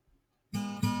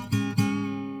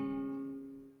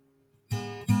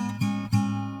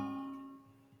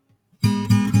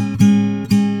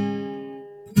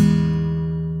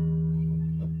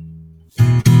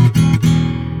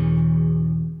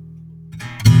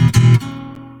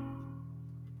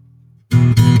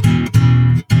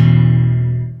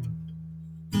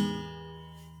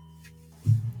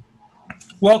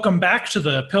Welcome back to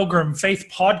the Pilgrim Faith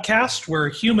Podcast, where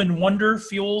human wonder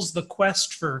fuels the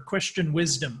quest for Christian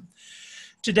wisdom.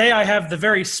 Today, I have the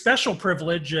very special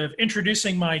privilege of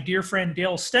introducing my dear friend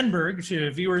Dale Stenberg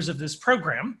to viewers of this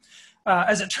program.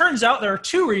 As it turns out, there are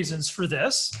two reasons for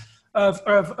this.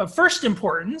 Of first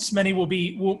importance, many will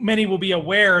be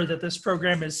aware that this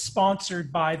program is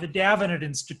sponsored by the Davenant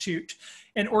Institute,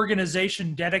 an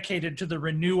organization dedicated to the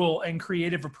renewal and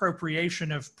creative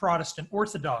appropriation of Protestant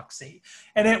orthodoxy,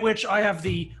 and at which I have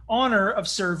the honor of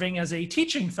serving as a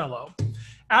teaching fellow.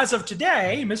 As of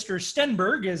today, Mr.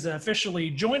 Stenberg is officially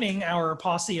joining our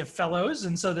posse of fellows,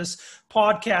 and so this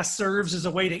podcast serves as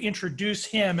a way to introduce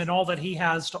him and all that he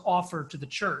has to offer to the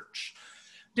church.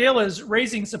 Dale is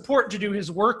raising support to do his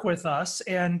work with us,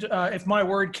 and if my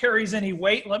word carries any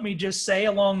weight, let me just say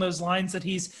along those lines that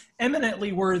he's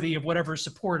eminently worthy of whatever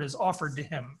support is offered to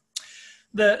him.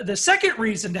 The second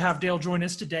reason to have Dale join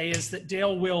us today is that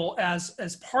Dale will,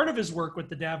 as part of his work with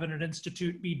the Davenant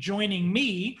Institute, be joining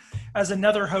me as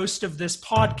another host of this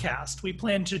podcast. We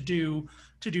plan to do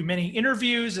many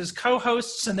interviews as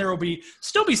co-hosts, and there will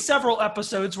still be several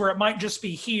episodes where it might just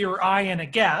be he or I and a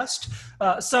guest.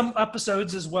 Some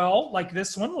episodes as well, like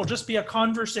this one, will just be a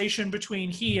conversation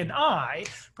between he and I,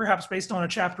 perhaps based on a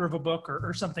chapter of a book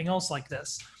or something else like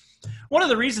this. One of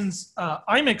the reasons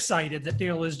I'm excited that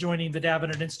Dale is joining the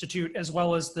Davenant Institute as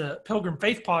well as the Pilgrim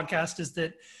Faith Podcast is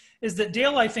that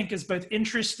Dale, I think, is both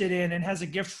interested in and has a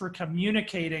gift for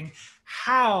communicating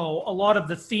how a lot of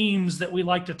the themes that we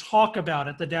like to talk about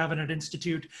at the Davenant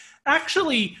Institute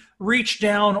actually reach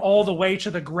down all the way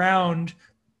to the ground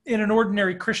in an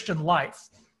ordinary Christian life.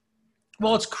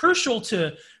 Well, it's crucial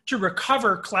to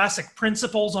recover classic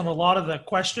principles on a lot of the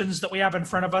questions that we have in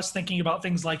front of us, thinking about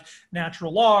things like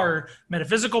natural law or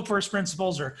metaphysical first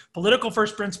principles or political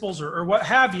first principles or what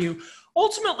have you.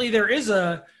 Ultimately, there is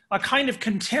a kind of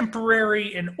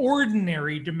contemporary and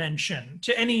ordinary dimension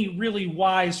to any really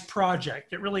wise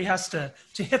project. It really has to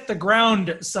hit the ground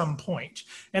at some point.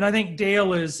 And I think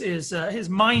Dale is his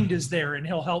mind is there, and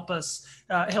he'll help us.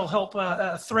 He'll help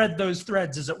thread those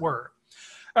threads, as it were.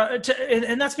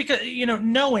 And that's because,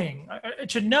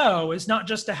 to know is not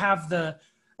just to have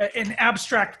an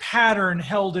abstract pattern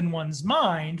held in one's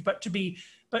mind, but to be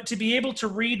able to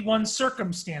read one's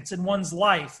circumstance in one's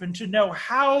life and to know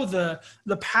how the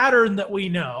pattern that we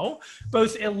know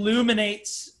both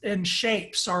illuminates and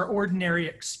shapes our ordinary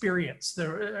experience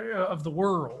of the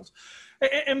world.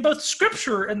 And both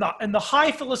scripture and the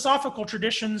high philosophical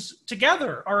traditions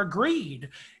together are agreed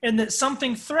in that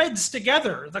something threads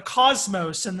together the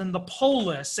cosmos and then the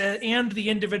polis and the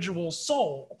individual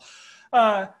soul.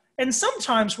 And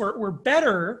sometimes we're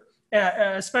better,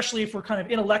 especially if we're kind of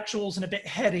intellectuals and a bit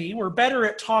heady, we're better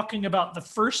at talking about the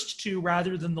first two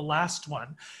rather than the last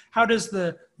one. How does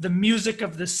the music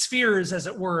of the spheres, as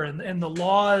it were, and the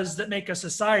laws that make a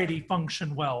society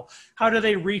function well, how do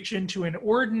they reach into an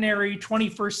ordinary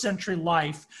 21st century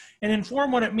life and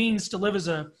inform what it means to live as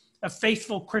a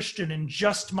faithful Christian in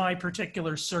just my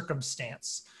particular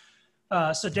circumstance?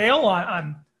 So Dale,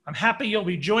 I'm happy you'll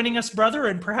be joining us, brother,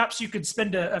 and perhaps you could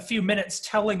spend a few minutes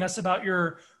telling us about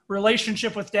your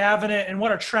relationship with Davenant and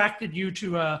what attracted you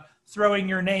to throwing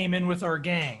your name in with our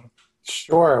gang.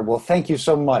 Sure. Well, thank you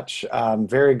so much.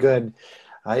 Very good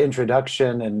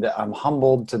introduction, and I'm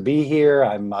humbled to be here.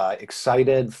 I'm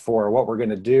excited for what we're going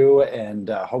to do, and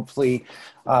hopefully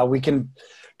we can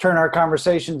turn our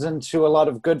conversations into a lot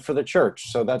of good for the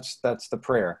church. So that's the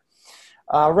prayer.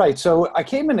 Right. So I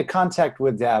came into contact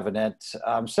with Davenant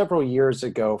several years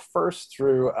ago, first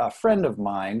through a friend of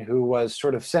mine who was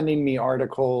sort of sending me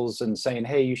articles and saying,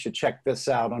 hey, you should check this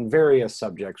out on various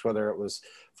subjects, whether it was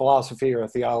philosophy or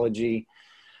theology.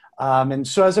 And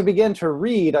so as I began to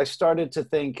read, I started to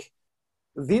think,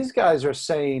 these guys are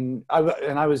saying,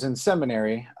 and I was in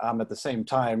seminary at the same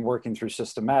time working through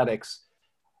systematics,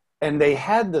 and they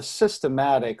had the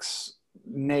systematics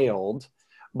nailed,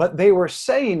 but they were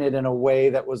saying it in a way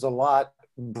that was a lot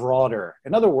broader.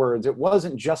 In other words, it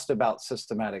wasn't just about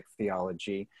systematic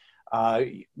theology.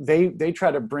 They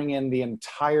try to bring in the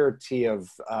entirety of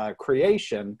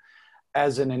creation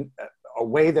as a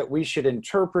way that we should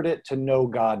interpret it to know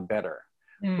God better,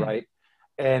 right?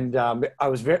 And I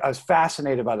was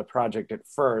fascinated by the project at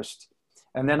first,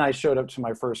 and then I showed up to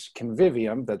my first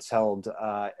convivium that's held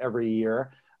every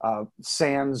year,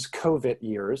 sans COVID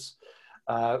years.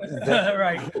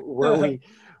 Right.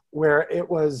 where it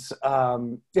was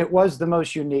the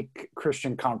most unique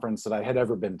Christian conference that I had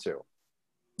ever been to.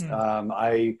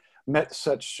 I met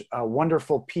such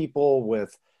wonderful people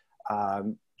with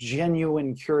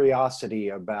genuine curiosity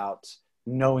about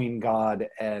knowing God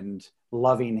and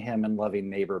loving Him and loving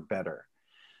neighbor better.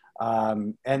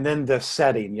 And then the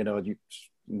setting, you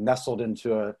nestled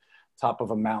into a top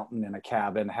of a mountain in a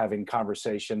cabin, having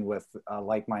conversation with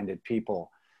like-minded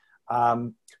people.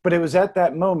 But it was at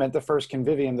that moment, the first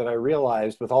convivium, that I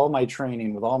realized, with all my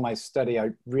training, with all my study,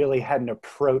 I really hadn't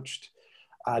approached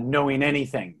knowing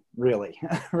anything, really,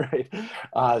 right?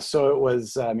 So it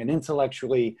was an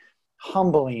intellectually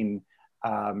humbling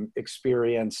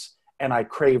experience, and I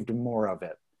craved more of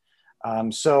it.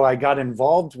 So I got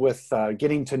involved with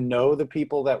getting to know the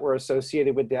people that were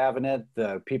associated with Davenant,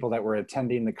 the people that were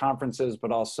attending the conferences,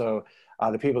 but also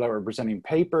the people that were presenting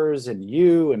papers, and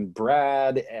you and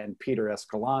Brad and Peter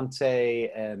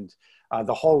Escalante and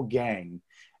the whole gang.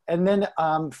 And then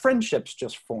friendships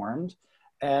just formed.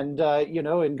 And,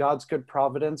 in God's good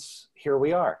providence, here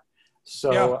we are.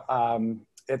 So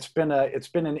it's been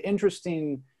an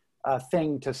interesting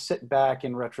thing to sit back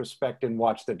in retrospect and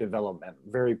watch the development.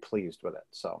 Very pleased with it.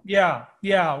 So yeah,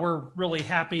 we're really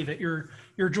happy that you're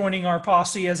joining our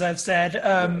posse, as I've said.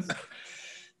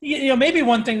 Yes. Maybe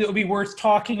one thing that would be worth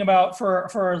talking about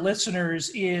for our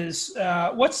listeners is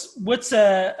what's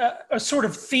a sort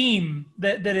of theme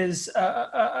that is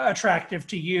attractive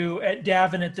to you at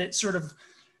Davenant, that sort of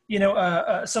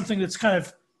something that's kind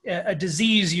of a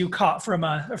disease you caught from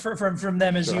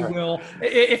them, as Sure. you will,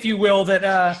 if you will,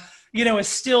 that is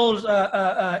still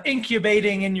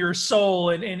incubating in your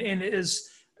soul and is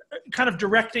kind of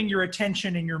directing your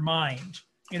attention in your mind.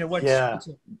 What's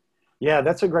Yeah,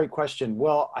 that's a great question.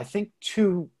 Well, I think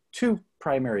two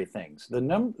primary things.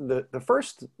 The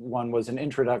first one was an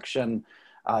introduction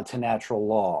to natural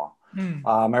law.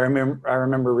 I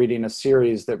remember reading a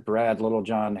series that Brad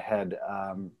Littlejohn had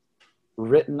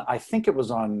written. I think it was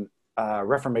on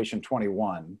Reformation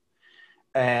 21,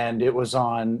 and it was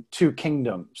on two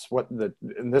kingdoms.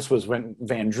 And this was when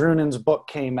Van Drunen's book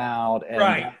came out, and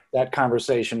right. that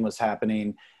conversation was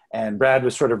happening. And Brad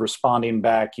was sort of responding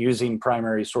back using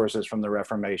primary sources from the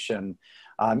Reformation.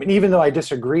 And even though I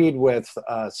disagreed with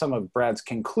some of Brad's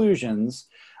conclusions,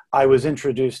 I was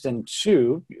introduced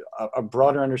into a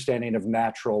broader understanding of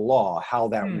natural law, how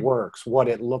that works, what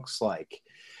it looks like.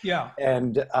 Yeah.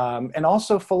 And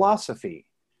also philosophy.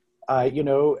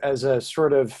 As a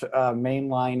sort of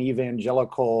mainline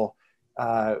evangelical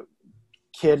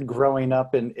kid growing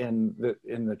up in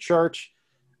the church,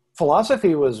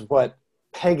 philosophy was what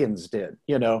pagans did,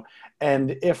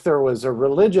 and if there was a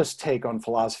religious take on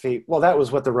philosophy, well, that was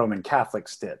what the Roman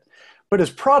Catholics did. But as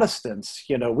Protestants,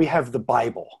 we have the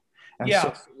Bible. And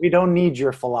so we don't need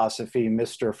your philosophy,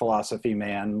 Mr. Philosophy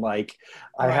Man. Like,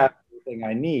 I have everything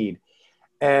I need.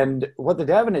 And what the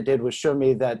Davenant did was show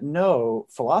me that no,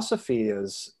 philosophy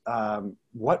is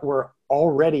what we're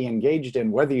already engaged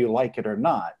in, whether you like it or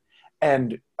not.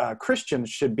 And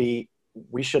Christians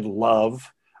we should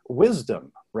love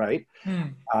wisdom, right?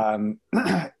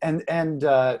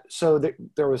 So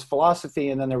there was philosophy,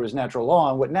 and then there was natural law.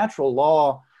 And what natural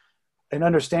law, an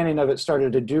understanding of it,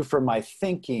 started to do for my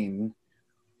thinking,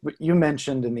 you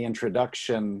mentioned in the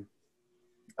introduction,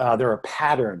 there are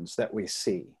patterns that we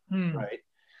see, right?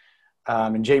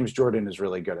 And James Jordan is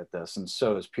really good at this, and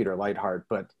so is Peter Leithart.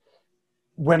 But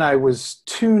when I was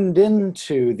tuned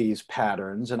into these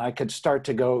patterns, and I could start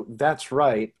to go, that's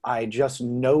right, I just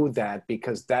know that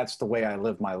because that's the way I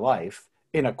live my life,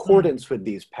 in accordance with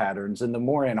these patterns, and the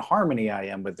more in harmony I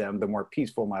am with them, the more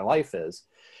peaceful my life is.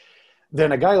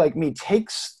 Then a guy like me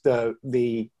takes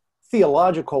the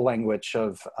theological language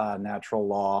of natural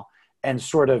law and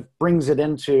sort of brings it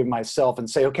into myself and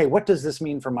say, okay, what does this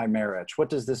mean for my marriage? What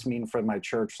does this mean for my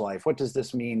church life? What does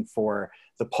this mean for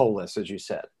the polis, as you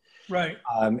said? Right.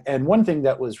 And one thing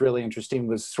that was really interesting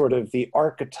was sort of the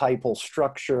archetypal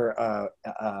structure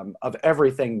of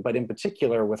everything, but in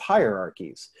particular with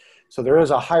hierarchies. So there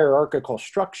is a hierarchical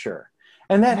structure,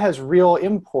 and that has real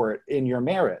import in your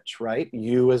marriage, right?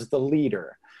 You as the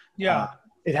leader. Yeah.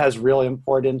 It has real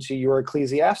import into your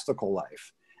ecclesiastical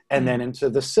life, and then into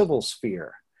the civil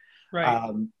sphere.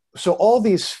 Right. So all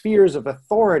these spheres of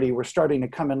authority were starting to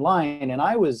come in line, and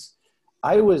I was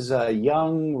a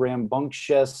young,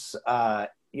 rambunctious,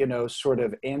 sort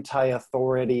of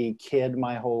anti-authority kid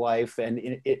my whole life, and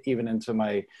even into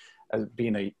my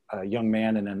being a young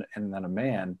man and then a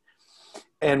man.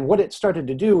 And what it started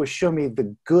to do was show me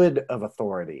the good of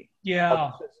authority.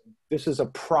 Yeah. This is a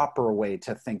proper way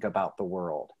to think about the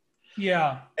world.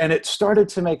 Yeah. And it started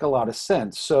to make a lot of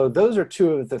sense. So those are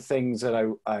two of the things that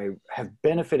I have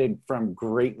benefited from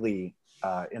greatly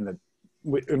in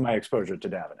my exposure to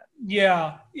Davenant.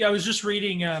 Yeah. I was just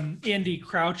reading Andy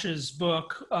Crouch's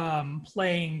book,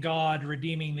 Playing God,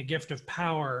 Redeeming the Gift of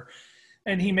Power.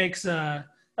 And he makes a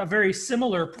a very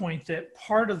similar point that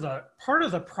part of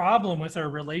the problem with our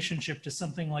relationship to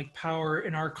something like power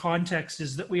in our context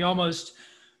is that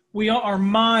our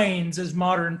minds as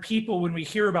modern people, when we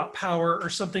hear about power or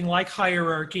something like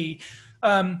hierarchy,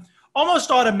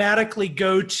 almost automatically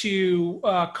go to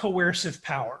coercive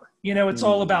power. It's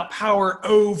all about power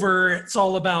over. It's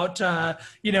all about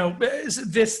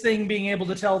this thing being able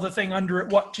to tell the thing under it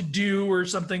what to do or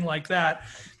something like that.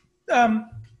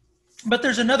 But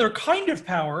there's another kind of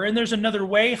power, and there's another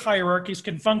way hierarchies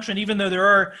can function, even though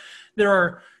there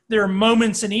are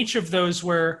moments in each of those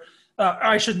where,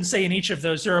 I shouldn't say in each of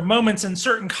those, there are moments in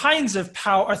certain kinds of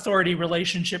power authority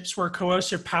relationships where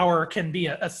coercive power can be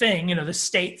a thing. The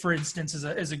state, for instance,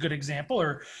 is a good example,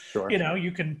 or, Sure.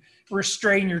 You can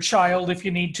restrain your child if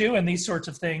you need to, and these sorts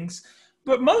of things.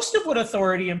 But most of what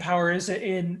authority and power is,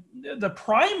 in the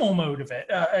primal mode of it,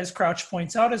 as Crouch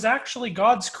points out, is actually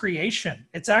God's creation.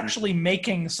 It's actually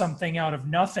making something out of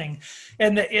nothing.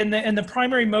 And the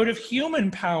primary mode of human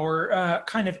power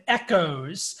kind of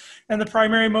echoes, and the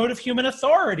primary mode of human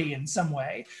authority in some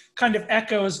way kind of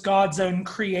echoes God's own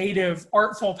creative,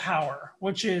 artful power,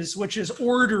 which is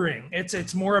ordering.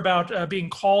 It's more about being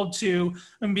called to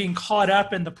and being caught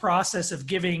up in the process of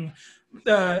giving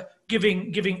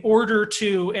order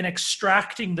to and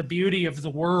extracting the beauty of the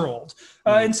world.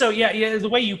 And so, the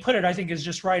way you put it, I think, is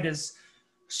just right. Is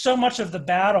so much of the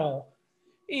battle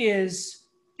is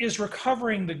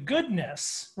recovering the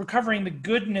goodness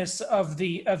of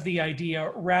the idea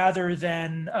rather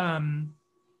than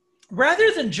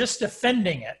just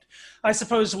defending it. I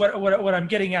suppose what I'm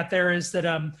getting at there is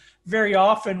that very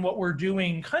often what we're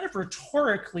doing kind of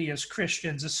rhetorically as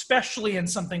Christians, especially in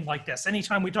something like this,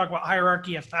 anytime we talk about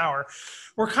hierarchy of power,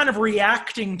 we're kind of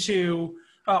reacting to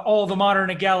all the modern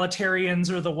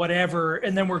egalitarians or the whatever,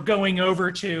 and then we're going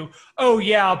over to,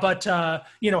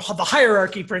 the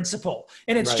hierarchy principle.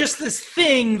 And it's just this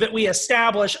thing that we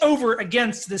establish over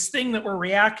against this thing that we're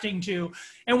reacting to.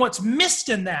 And what's missed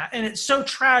in that, and it's so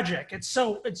tragic,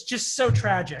 it's just so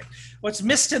tragic. What's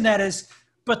missed in that is,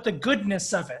 but the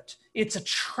goodness of it. It's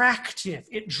attractive.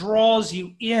 It draws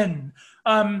you in.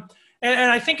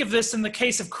 And I think of this in the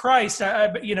case of Christ.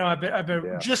 I've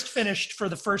just finished for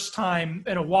the first time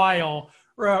in a while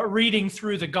reading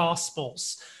through the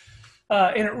Gospels.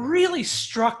 And it really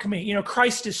struck me,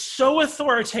 Christ is so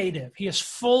authoritative. He is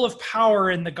full of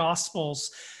power in the Gospels.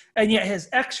 And yet his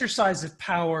exercise of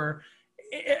power,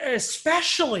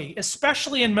 especially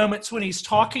in moments when he's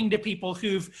talking to people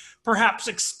who've perhaps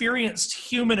experienced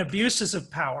human abuses of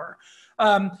power,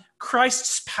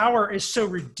 Christ's power is so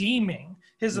redeeming.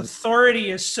 His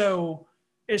authority is so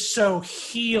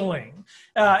healing.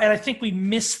 And I think we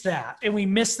miss that. And we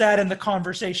miss that in the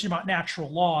conversation about natural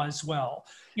law as well.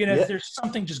 There's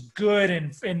something just good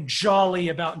and jolly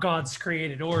about God's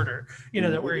created order,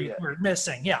 that we're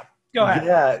missing. Yeah. Go ahead.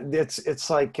 Yeah, it's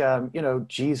like,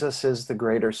 Jesus is the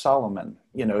greater Solomon.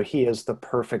 He is the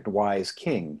perfect wise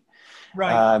king.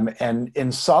 Right. And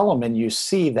in Solomon, you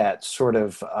see that sort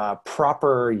of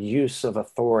proper use of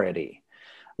authority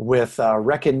with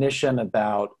recognition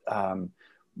about,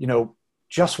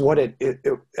 just what it,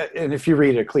 and if you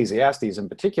read Ecclesiastes in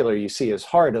particular, you see his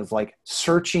heart of like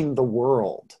searching the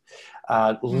world.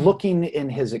 Looking in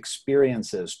his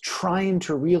experiences, trying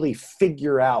to really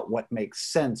figure out what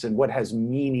makes sense and what has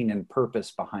meaning and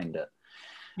purpose behind it.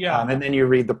 Yeah. And then you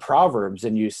read the Proverbs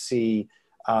and you see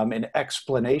an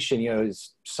explanation,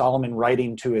 is Solomon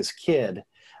writing to his kid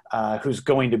who's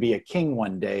going to be a king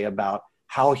one day about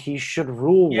how he should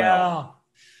rule well.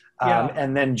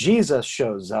 And then Jesus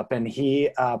shows up and he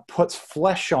puts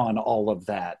flesh on all of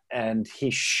that. And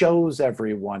he shows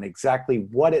everyone exactly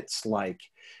what it's like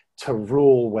to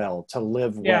rule well, to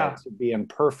live well, to be in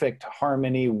perfect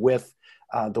harmony with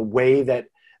the way that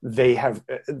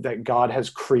that God has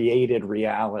created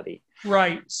reality.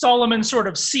 Right. Solomon sort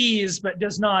of sees, but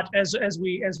does not, as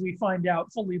we find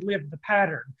out, fully live the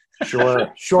pattern.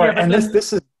 Sure. And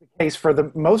this is the case for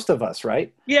the most of us,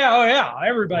 right? Yeah. Oh, yeah.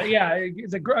 Everybody. Yeah.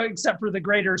 Except for the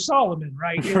greater Solomon,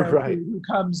 right? Right. Who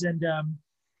comes and,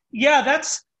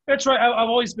 that's right. I've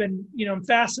always been,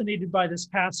 fascinated by this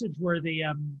passage where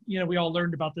we all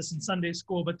learned about this in Sunday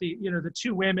school, but the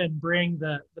two women bring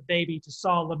the baby to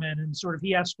Solomon and sort of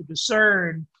he has to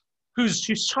discern whose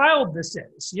child this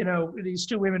is, these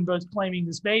two women both claiming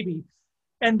this baby.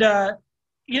 And,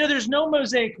 there's no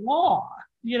Mosaic law,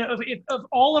 if of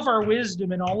all of our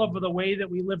wisdom and all of the way that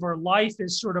we live our life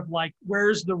is sort of like,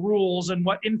 where's the rules and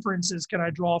what inferences can I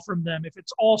draw from them? If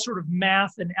it's all sort of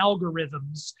math and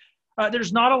algorithms,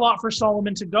 there's not a lot for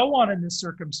Solomon to go on in this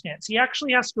circumstance. He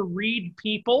actually has to read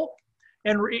people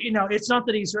And, it's not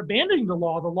that he's abandoning the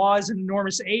law. The law is an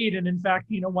enormous aid. And in fact,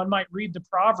 one might read the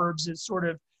Proverbs as sort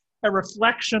of a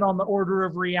reflection on the order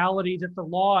of reality that the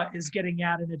law is getting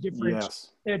at in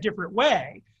a different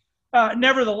way.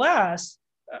 Nevertheless,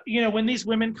 when these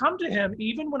women come to him,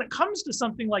 even when it comes to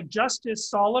something like justice,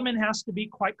 Solomon has to be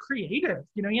quite creative.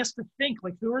 He has to think,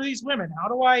 like, who are these women? How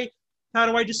do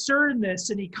I discern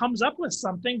this? And he comes up with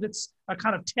something that's a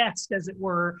kind of test, as it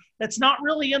were, that's not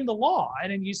really in the law.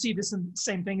 And then you see this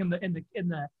same thing in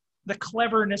the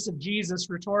cleverness of Jesus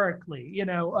rhetorically.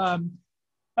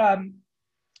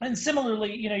 And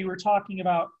similarly, you were talking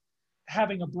about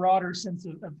having a broader sense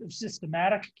of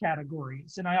systematic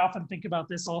categories. And I often think about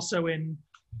this also in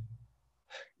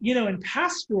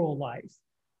pastoral life.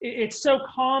 It's so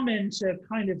common to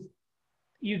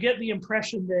you get the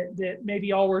impression that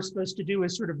maybe all we're supposed to do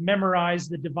is sort of memorize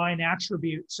the divine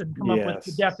attributes and come up with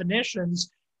the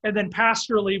definitions. And then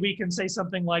pastorally, we can say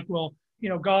something like, well,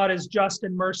 God is just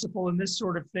and merciful in this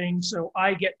sort of thing, so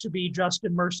I get to be just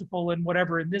and merciful and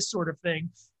whatever in this sort of thing.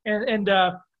 And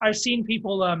I've seen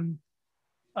people,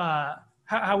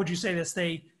 how would you say this?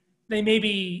 They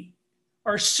maybe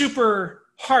are super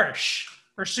harsh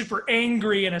or super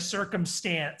angry in a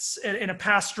circumstance, in a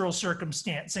pastoral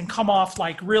circumstance, and come off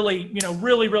like really,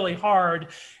 really, really hard.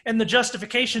 And the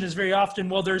justification is very often,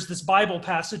 well, there's this Bible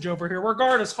passage over here where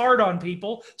God is hard on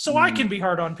people, so I can be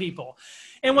hard on people.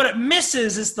 And what it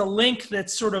misses is the link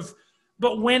that's sort of,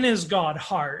 but when is God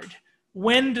hard?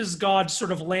 When does God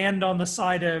sort of land on the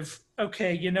side of,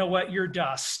 okay, you know what, you're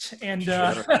dust. And,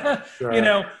 Sure.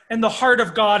 And the heart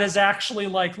of God is actually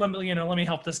like, let me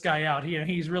help this guy out.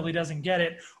 He really doesn't get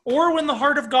it. Or when the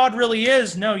heart of God really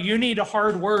is, no, you need a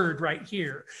hard word right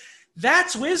here.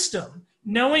 That's wisdom.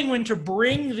 Knowing when to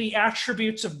bring the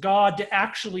attributes of God to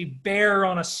actually bear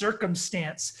on a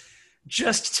circumstance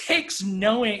just takes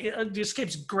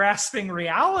grasping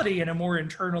reality in a more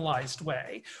internalized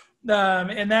way.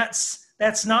 And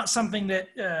that's not something that,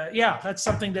 that's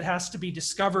something that has to be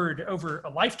discovered over a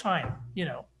lifetime,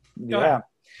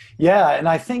 Yeah. And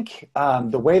I think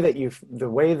the way that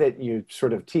you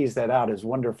sort of tease that out is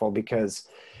wonderful, because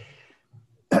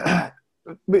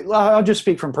I'll just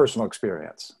speak from personal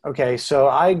experience. Okay. So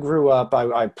I grew up,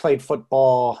 I played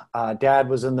football. Dad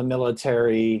was in the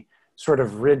military, sort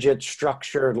of rigid,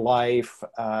 structured life,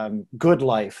 good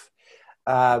life,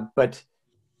 but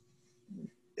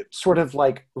sort of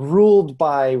like ruled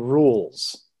by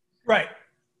rules. Right.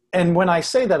 And when I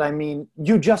say that, I mean,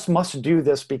 you just must do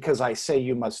this because I say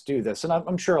you must do this. And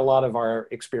I'm sure a lot of our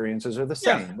experiences are the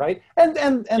same, right? And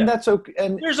that's okay.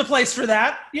 And there's a place for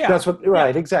that. Yeah. That's what,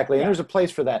 right, exactly. And there's a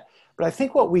place for that. But I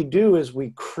think what we do is we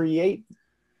create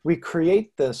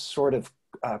this sort of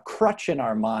crutch in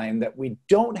our mind that we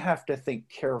don't have to think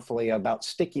carefully about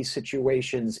sticky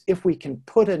situations if we can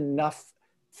put enough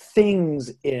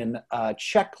things in a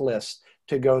checklist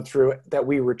to go through that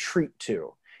we retreat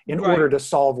to in order to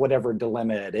solve whatever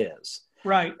dilemma it is.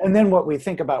 Right. And then what we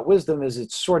think about wisdom is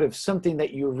it's sort of something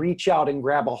that you reach out and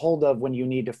grab a hold of when you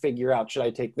need to figure out, should I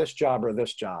take this job or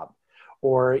this job?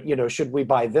 Or, should we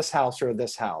buy this house or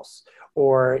this house?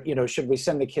 Or, should we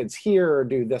send the kids here or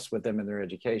do this with them in their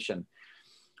education?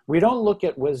 We don't look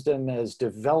at wisdom as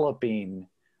developing,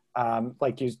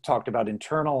 like you talked about,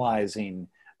 internalizing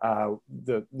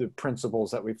the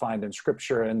principles that we find in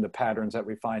Scripture and the patterns that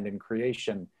we find in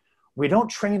creation. We don't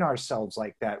train ourselves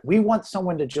like that. We want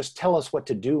someone to just tell us what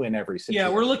to do in every situation.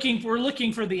 Yeah, we're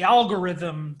looking for the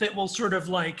algorithm that will sort of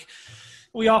like,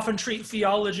 we often treat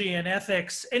theology and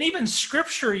ethics and even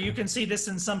Scripture. You can see this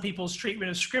in some people's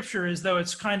treatment of Scripture as though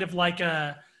it's kind of like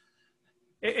and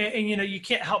you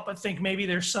can't help but think maybe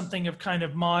there's something of kind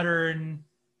of modern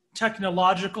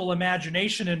technological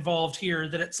imagination involved here,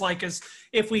 that it's like as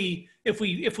if we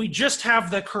just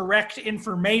have the correct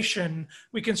information,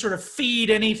 we can sort of feed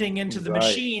anything into the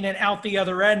machine and out the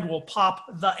other end will pop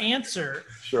the answer.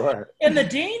 Sure. And the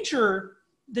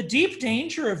deep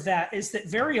danger of that is that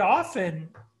very often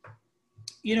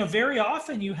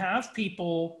you have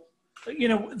people,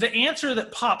 the answer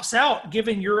that pops out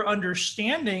given your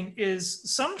understanding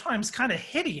is sometimes kind of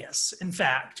hideous, in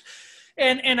fact.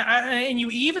 And you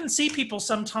even see people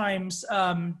sometimes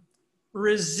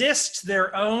resist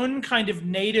their own kind of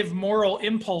native moral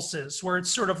impulses, where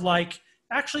it's sort of like,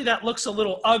 actually, that looks a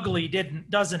little ugly,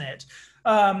 doesn't it?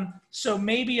 So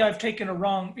maybe I've taken a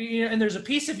wrong, and there's a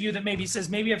piece of you that maybe says,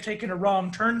 maybe I've taken a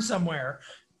wrong turn somewhere.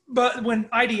 But when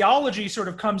ideology sort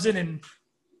of comes in and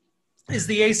is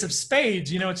the ace of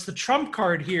spades, it's the trump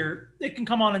card here. It can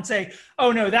come on and say,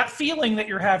 oh no, that feeling that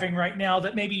you're having right now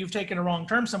that maybe you've taken a wrong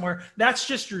turn somewhere, that's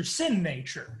just your sin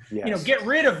nature. Yes. Get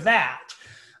rid of that.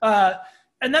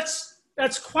 And that's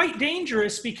That's quite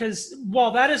dangerous, because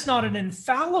while that is not an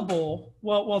infallible,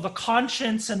 while the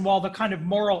conscience and while the kind of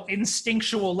moral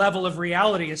instinctual level of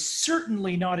reality is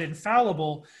certainly not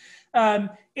infallible,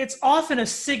 it's often a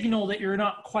signal that you're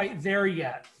not quite there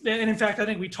yet. And in fact, I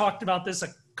think we talked about this a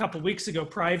couple of weeks ago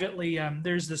privately.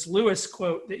 There's this Lewis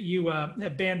quote that you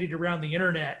have bandied around the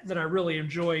internet that I really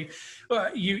enjoy.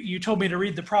 You told me to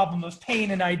read The Problem of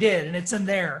Pain, and I did, and it's in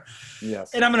there.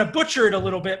 Yes. And I'm going to butcher it a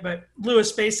little bit, but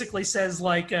Lewis basically says,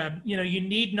 like, you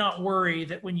need not worry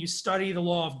that when you study the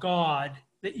law of God,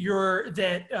 that you're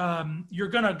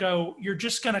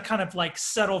just gonna kind of like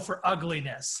settle for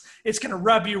ugliness. It's gonna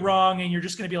rub you wrong, and you're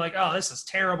just gonna be like, oh, this is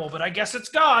terrible, but I guess it's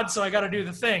God, so I got to do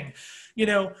the thing.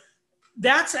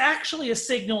 That's actually a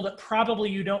signal that probably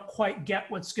you don't quite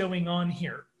get what's going on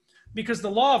here, because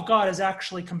the law of God is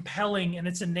actually compelling, and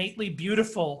it's innately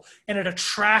beautiful, and it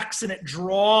attracts and it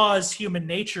draws human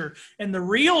nature. And the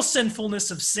real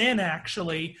sinfulness of sin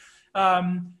actually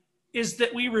is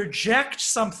that we reject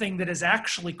something that is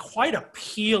actually quite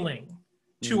appealing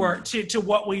to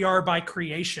what we are by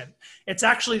creation. It's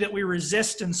actually that we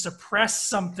resist and suppress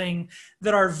something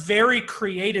that our very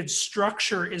created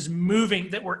structure is moving,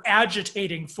 that we're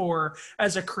agitating for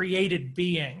as a created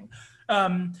being.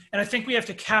 And I think we have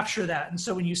to capture that. And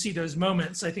so when you see those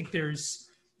moments, I think there's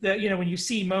that, when you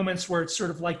see moments where it's sort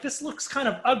of like, this looks kind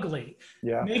of ugly.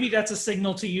 Yeah. Maybe that's a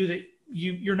signal to you that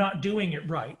you're not doing it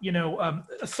right.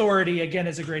 Authority, again,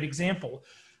 is a great example.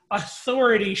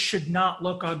 Authority should not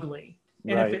look ugly.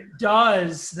 And right. If it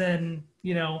does, then,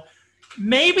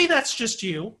 maybe that's just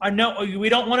you. I know we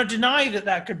don't want to deny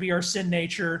that could be our sin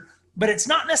nature, but it's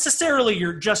not necessarily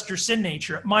just your sin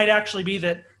nature. It might actually be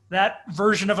that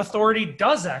version of authority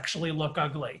does actually look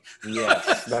ugly.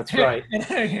 Yes, that's right.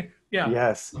 Yeah.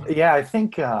 Yes. Yeah, I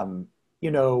think,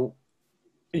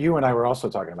 you and I were also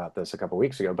talking about this a couple of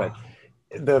weeks ago, but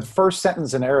the first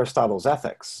sentence in Aristotle's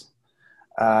Ethics,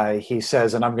 he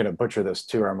says, and I'm going to butcher this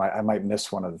too, or I might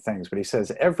miss one of the things, but he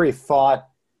says, every thought,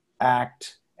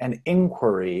 act, and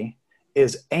inquiry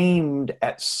is aimed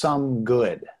at some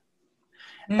good.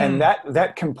 And that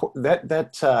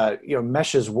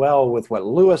meshes well with what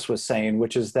Lewis was saying,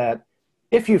 which is that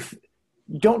if you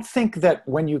don't think that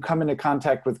when you come into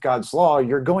contact with God's law,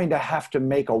 you're going to have to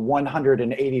make a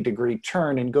 180-degree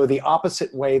turn and go the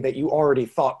opposite way that you already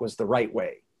thought was the right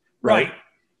way. Right.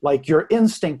 Like your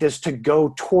instinct is to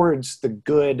go towards the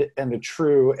good and the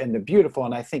true and the beautiful.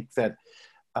 And I think that,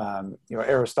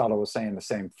 Aristotle was saying the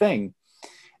same thing.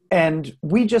 And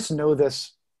we just know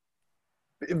this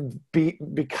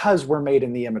because we're made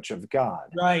in the image of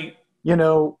God. Right.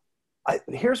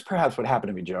 Here's perhaps what happened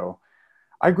to me, Joe.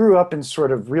 I grew up in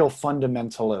sort of real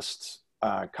fundamentalist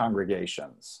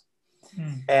congregations.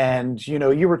 And,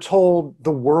 you were told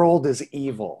the world is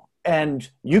evil. And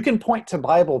you can point to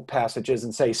Bible passages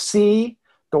and say, see,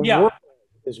 the world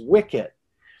is wicked.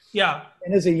 Yeah.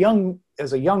 And as a young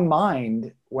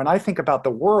mind, when I think about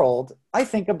the world, I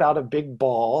think about a big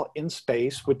ball in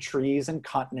space with trees and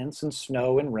continents and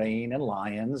snow and rain and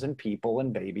lions and people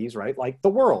and babies, right? Like the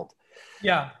world.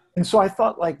 Yeah. And so I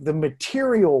thought like the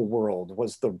material world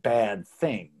was the bad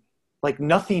thing. Like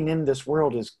nothing in this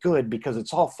world is good because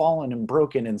it's all fallen and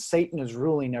broken and Satan is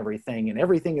ruling everything and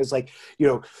everything is like,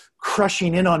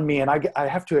 crushing in on me and I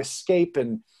have to escape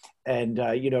and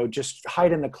just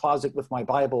hide in the closet with my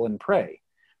Bible and pray,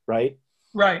 right?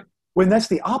 Right. When that's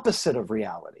the opposite of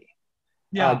reality.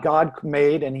 Yeah. God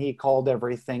made and he called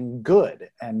everything good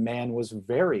and man was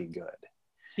very good.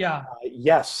 Yeah.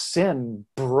 Yes, sin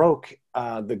broke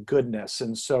the goodness.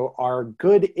 And so our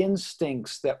good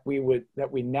instincts that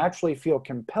we naturally feel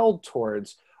compelled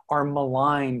towards are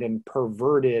maligned and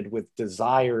perverted with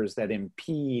desires that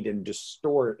impede and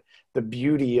distort the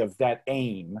beauty of that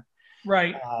aim.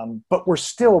 Right. But we're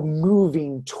still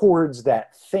moving towards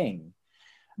that thing.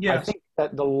 Yes. I think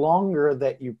that the longer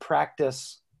that you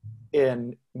practice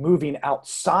in moving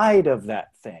outside of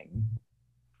that thing,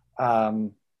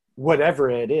 whatever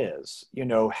it is,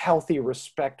 healthy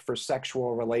respect for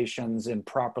sexual relations in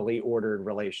properly ordered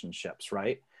relationships,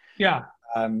 right? Yeah.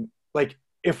 Like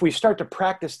if we start to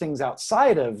practice things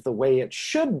outside of the way it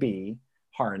should be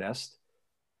harnessed,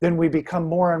 then we become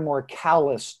more and more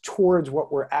callous towards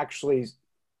what we're actually,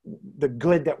 the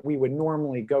good that we would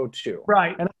normally go to.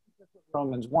 Right. And that's what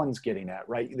Romans 1's getting at,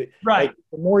 right? Right. Like,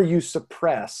 the more you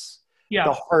suppress,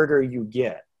 the harder you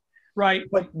get. Right.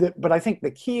 But I think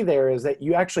the key there is that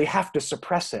you actually have to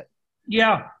suppress it.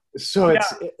 Yeah. So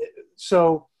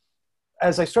so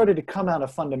as I started to come out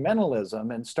of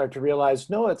fundamentalism and start to realize,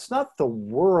 no, it's not the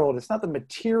world. It's not the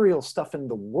material stuff in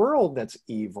the world that's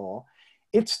evil.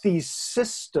 it's these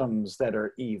systems that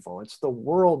are evil. It's the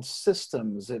world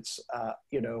systems. It's,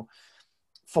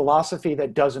 philosophy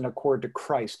that doesn't accord to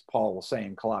Christ, Paul will say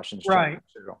in Colossians Right.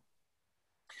 chapter 2.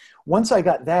 Once I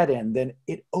got that in, then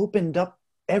it opened up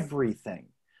everything.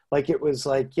 Like it was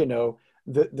like, the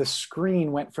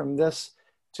screen went from this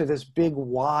to this big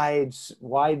wide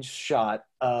shot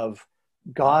of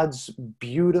God's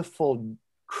beautiful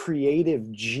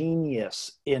creative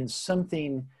genius in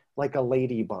something like a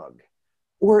ladybug,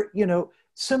 or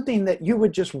something that you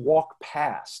would just walk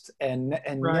past and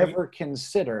Right. never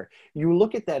consider. You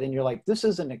look at that and you're like, this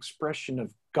is an expression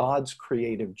of God's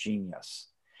creative genius.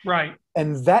 Right.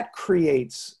 And that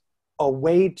creates a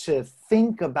way to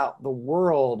think about the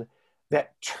world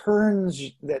that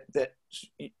turns that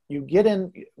you get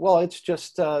in. Well, it's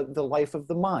just the life of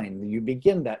the mind. You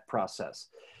begin that process.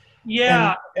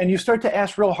 Yeah. And you start to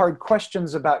ask real hard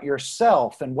questions about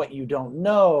yourself and what you don't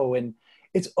know. And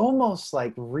it's almost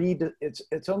like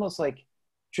it's almost like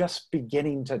just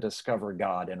beginning to discover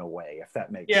God in a way, if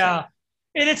that makes sense.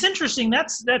 And it's interesting.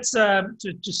 That's to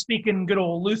speak in good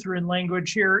old Lutheran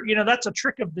language here. That's a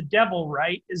trick of the devil,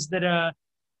 right? Is that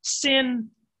sin?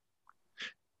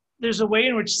 There's a way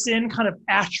in which sin kind of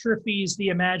atrophies the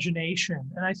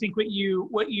imagination, and I think what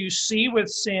you see with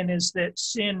sin is that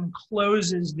sin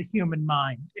closes the human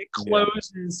mind. It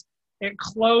closes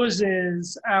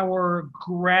our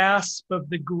grasp of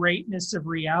the greatness of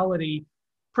reality,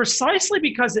 precisely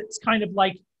because it's kind of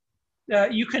like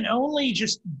you can only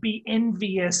just be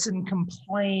envious and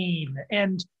complain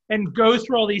and go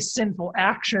through all these sinful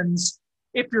actions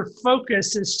if your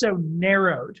focus is so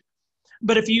narrowed.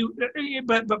 But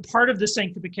but part of the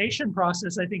sanctification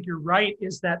process, I think you're right,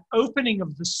 is that opening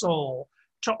of the soul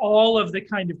to all of the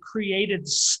kind of created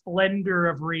splendor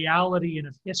of reality and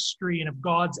of history and of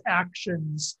God's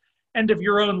actions and of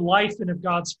your own life and of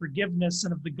God's forgiveness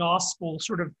and of the gospel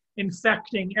sort of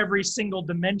infecting every single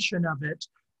dimension of it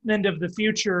and of the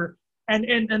future.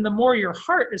 And the more your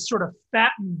heart is sort of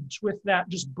fattened with that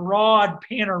just broad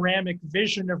panoramic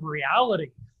vision of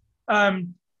reality,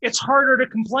 it's harder to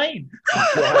complain.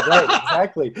 Yeah, right,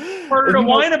 exactly. Harder to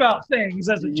whine about things,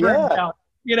 as it turns out.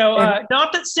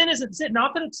 Not that sin isn't sin,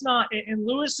 not that it's not. And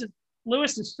Lewis is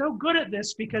so good at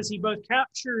this because he both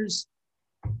captures.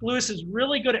 Lewis is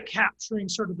really good at capturing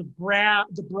sort of the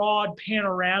broad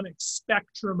panoramic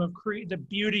spectrum of the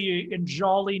beauty and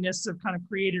jolliness of kind of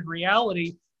created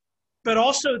reality, but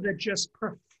also the just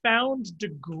profound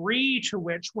degree to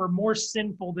which we're more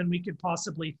sinful than we could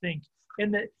possibly think.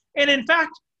 And in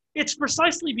fact, it's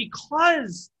precisely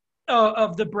because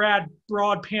of the broad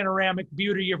panoramic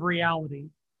beauty of reality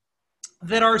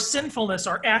that our sinfulness,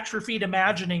 our atrophied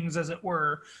imaginings, as it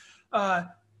were,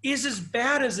 is as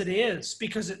bad as it is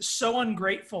because it's so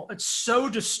ungrateful. It's so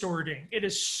distorting. It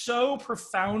is so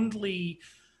profoundly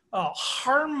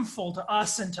harmful to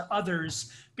us and to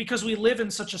others because we live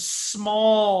in such a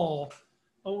small,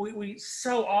 we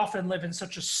so often live in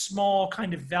such a small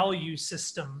kind of value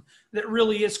system that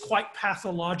really is quite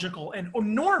pathological and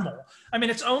normal. I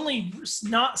mean, it's only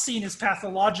not seen as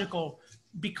pathological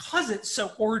because it's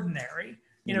so ordinary,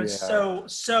 it's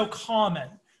so common.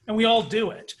 And we all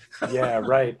do it. Yeah,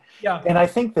 right. Yeah. And I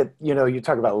think that, you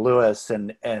talk about Lewis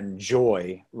and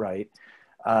joy, right?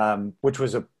 Which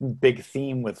was a big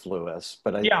theme with Lewis.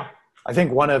 But I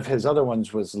think one of his other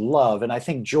ones was love. And I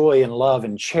think joy and love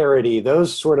and charity,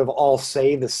 those sort of all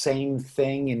say the same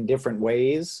thing in different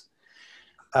ways.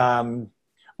 But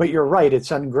you're right,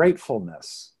 it's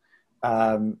ungratefulness.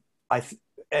 God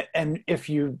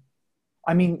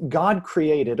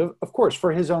created, of course,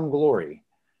 for his own glory.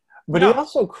 But he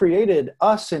also created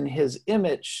us in his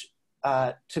image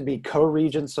to be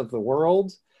co-regents of the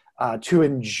world, to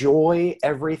enjoy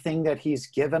everything that he's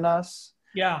given us.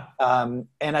 Yeah. And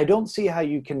I don't see how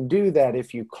you can do that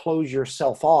if you close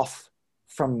yourself off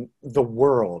from the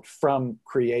world, from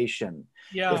creation.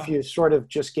 Yeah. If you sort of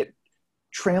just get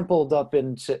trampled up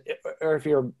into, or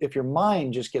if your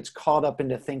mind just gets caught up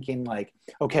into thinking like,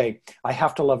 okay, I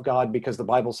have to love God because the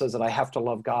Bible says that I have to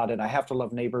love God, and I have to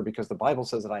love neighbor because the Bible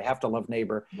says that I have to love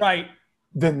neighbor. Right.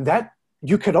 Then that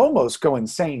you could almost go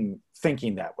insane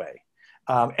thinking that way.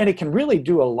 And it can really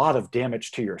do a lot of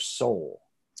damage to your soul.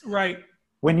 Right.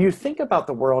 When you think about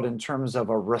the world in terms of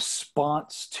a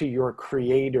response to your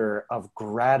creator of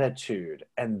gratitude,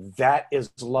 and that is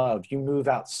love, you move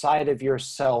outside of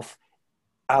yourself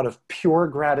out of pure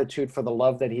gratitude for the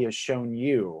love that he has shown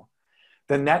you,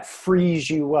 then that frees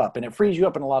you up. And it frees you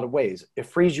up in a lot of ways. It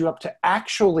frees you up to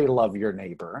actually love your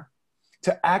neighbor,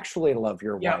 to actually love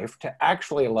your wife, to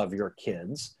actually love your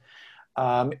kids.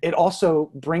 It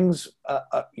also brings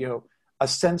a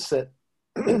sense that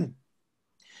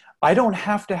I don't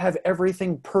have to have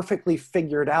everything perfectly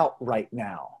figured out right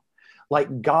now.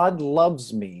 Like, God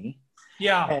loves me.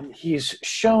 Yeah. And he's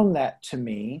shown that to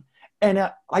me.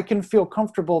 And I can feel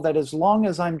comfortable that as long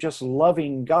as I'm just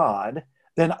loving God,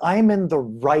 then I'm in the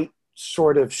right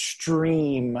sort of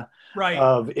stream Right.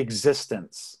 of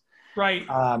existence. Right.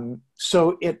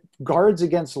 So it guards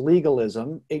against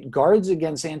legalism. It guards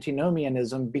against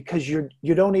antinomianism because you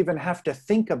don't even have to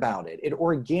think about it. It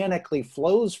organically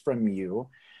flows from you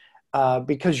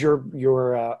because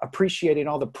you're appreciating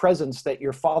all the presents that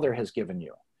your Father has given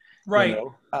you. Right.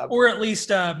 You know? Or at least,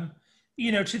 to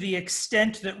the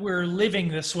extent that we're living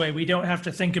this way, we don't have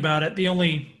to think about it. The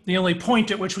only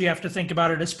point at which we have to think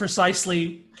about it is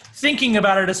precisely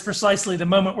the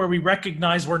moment where we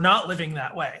recognize we're not living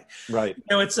that way. Right.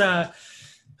 It's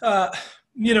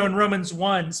in Romans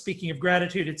 1, speaking of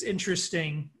gratitude, it's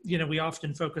interesting, we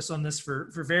often focus on this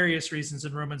for various reasons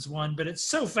in Romans 1, but it's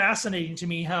so fascinating to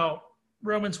me how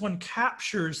Romans 1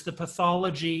 captures the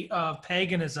pathology of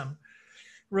paganism,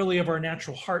 really of our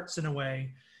natural hearts in a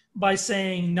way, by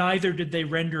saying neither did they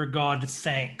render God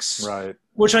thanks. Right.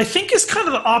 Which I think is kind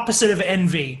of the opposite of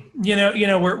envy.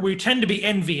 Where we tend to be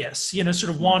envious, sort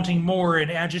of wanting more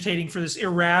and agitating for this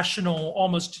irrational,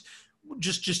 almost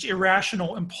just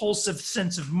irrational, impulsive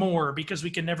sense of more because we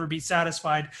can never be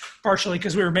satisfied, partially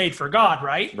because we were made for God,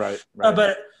 right? Right.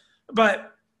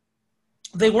 But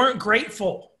they weren't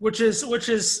grateful, which is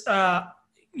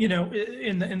in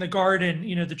the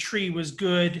garden, the tree was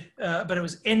good, but it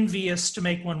was envious to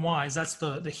make one wise. That's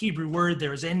the Hebrew word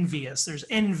there is envious. There's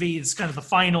envy. It's kind of the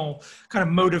final kind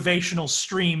of motivational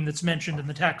stream that's mentioned in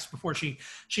the text before she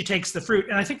takes the fruit.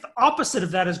 And I think the opposite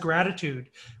of that is gratitude,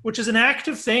 which is an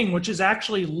active thing, which is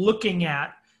actually looking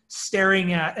at,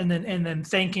 staring at, and then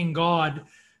thanking God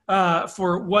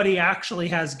for what he actually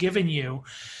has given you.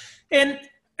 And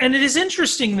it is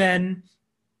interesting then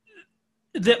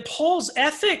that Paul's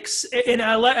ethics, and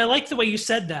I like the way you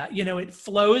said that, it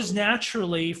flows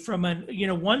naturally from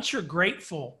once you're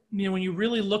grateful, when you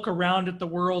really look around at the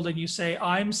world and you say,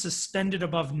 I'm suspended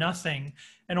above nothing,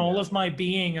 and all of my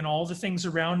being and all the things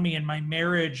around me and my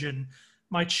marriage and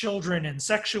my children and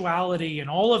sexuality and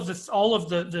all of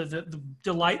the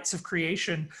delights of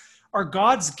creation are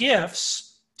God's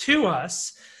gifts to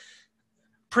us.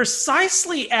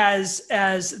 Precisely as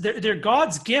they're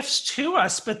God's gifts to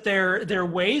us, but they're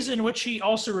ways in which he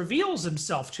also reveals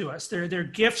himself to us. They're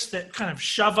gifts that kind of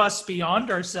shove us beyond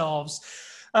ourselves.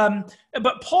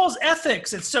 But Paul's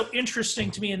ethics, it's so interesting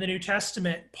to me in the New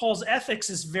Testament, Paul's ethics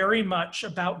is very much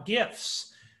about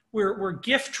gifts. We're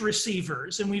gift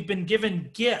receivers, and we've been given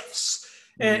gifts.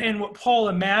 And what Paul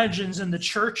imagines in the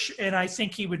church, and I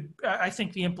think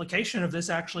the implication of this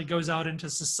actually goes out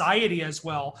into society as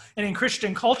well. And in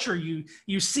Christian culture,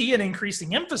 you see an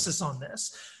increasing emphasis on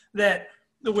this, that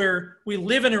where we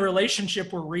live in a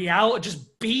relationship where reality,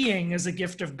 just being is a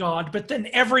gift of God, but then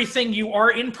everything you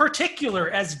are in particular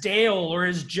as Dale or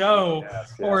as Joe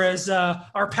or as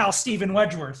our pal Stephen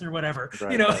Wedgeworth or whatever,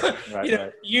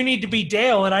 you need to be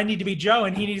Dale and I need to be Joe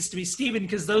and he needs to be Stephen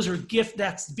because those are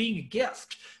that's being a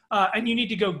gift. And you need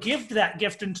to go give that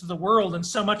gift into the world. And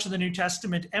so much of the New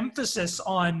Testament emphasis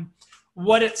on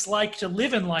what it's like to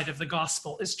live in light of the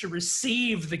gospel is to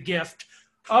receive the gift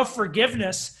of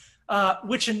forgiveness,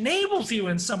 which enables you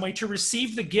in some way to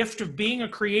receive the gift of being the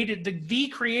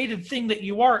created thing that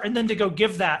you are, and then to go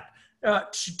give that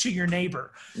to your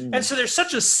neighbor. And so there's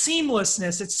such a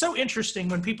seamlessness. It's so interesting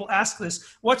when people ask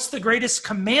this, what's the greatest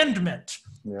commandment?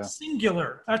 Yeah.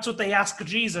 Singular. That's what they ask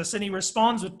Jesus. And he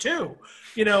responds with two,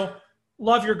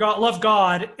 love your God, love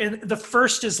God. And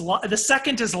the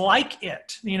second is like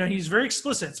it. He's very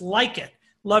explicit. It's like it.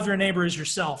 Love your neighbor as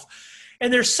yourself.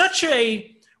 And there's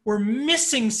we're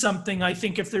missing something, I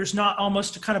think, if there's not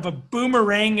almost a kind of a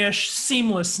boomerangish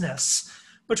seamlessness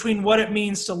between what it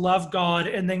means to love God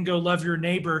and then go love your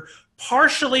neighbor,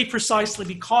 partially precisely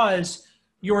because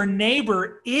your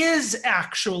neighbor is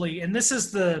actually, and this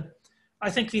is I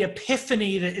think the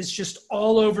epiphany that is just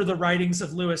all over the writings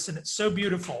of Lewis, and it's so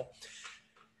beautiful.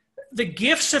 The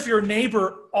gifts of your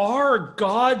neighbor are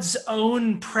God's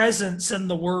own presence in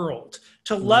the world.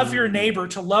 To love your neighbor,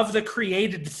 to love the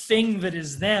created thing that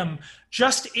is them,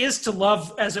 just is to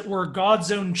love, as it were,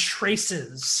 God's own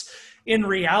traces in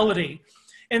reality.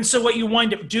 And so what you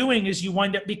wind up doing is you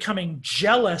wind up becoming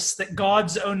jealous that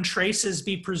God's own traces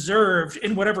be preserved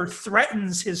and whatever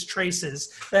threatens his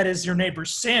traces, that is your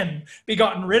neighbor's sin, be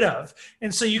gotten rid of.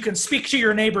 And so you can speak to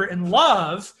your neighbor in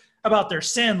love about their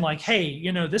sin, like, hey,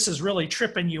 this is really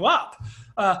tripping you up.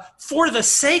 For the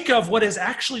sake of what is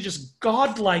actually just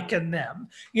godlike in them,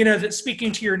 that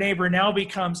speaking to your neighbor now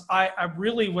becomes,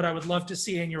 what I would love to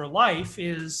see in your life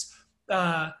is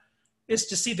is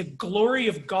to see the glory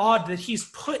of God that he's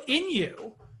put in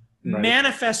you Right.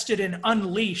 manifested and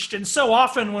unleashed. And so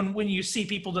often when you see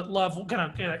people that love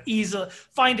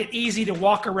find it easy to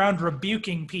walk around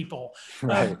rebuking people,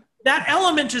 Right. that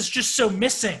element is just so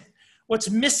missing.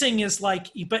 What's missing is like,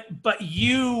 but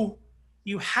you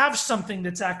have something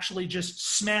that's actually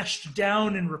just smashed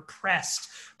down and repressed.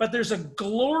 But there's a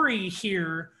glory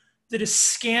here that is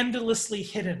scandalously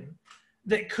hidden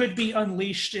that could be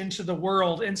unleashed into the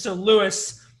world. And so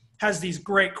Lewis has these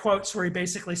great quotes where he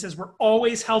basically says, we're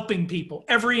always helping people.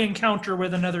 Every encounter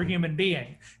with another human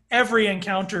being, every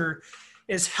encounter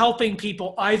is helping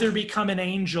people either become an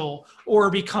angel or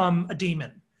become a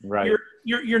demon. Right.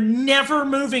 You're never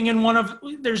moving in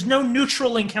there's no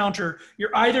neutral encounter.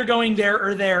 You're either going there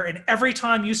or there. And every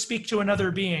time you speak to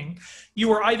another being,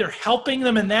 you are either helping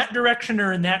them in that direction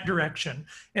or in that direction.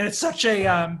 And it's such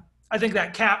I think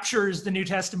that captures the New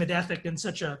Testament ethic in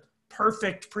such a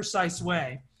perfect, precise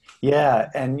way. Yeah.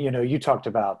 And, you talked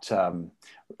about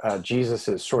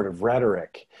Jesus's sort of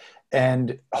rhetoric,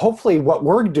 and hopefully what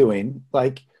we're doing,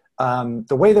 like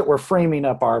the way that we're framing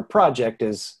up our project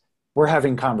is we're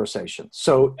having conversations.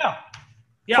 So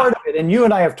part of it, and you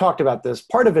and I have talked about this,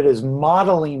 part of it is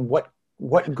modeling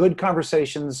what good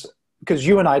conversations, because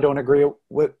you and I don't agree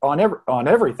on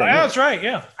everything. Oh, that's right.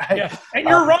 Yeah. Yeah. And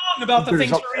you're wrong about the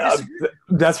things we disagree.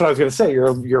 That's what I was going to say.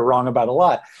 You're wrong about a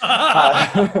lot.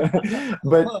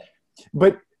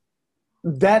 But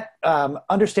that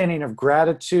understanding of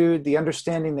gratitude, the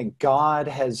understanding that God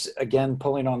has, again,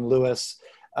 pulling on Lewis,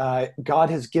 God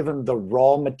has given the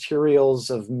raw materials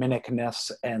of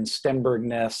Minnickness and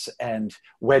Stenbergness and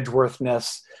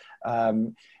Wedgeworthness.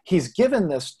 He's given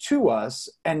this to us,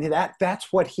 and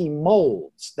that's what he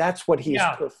molds. That's what he's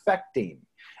perfecting.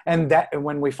 And that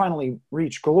when we finally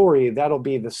reach glory, that'll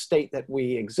be the state that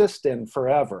we exist in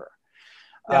forever.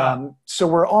 Yeah.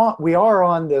 So we are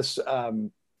on this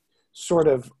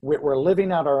we're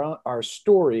living out our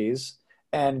stories,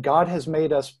 and God has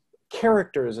made us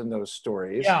characters in those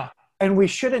stories. Yeah. And we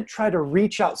shouldn't try to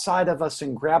reach outside of us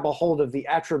and grab a hold of the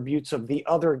attributes of the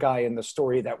other guy in the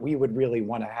story that we would really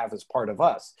want to have as part of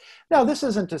us. Now, this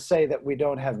isn't to say that we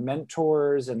don't have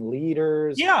mentors and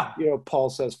leaders. Yeah.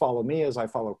 Paul says, follow me as I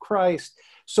follow Christ.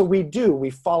 So we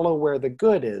follow where the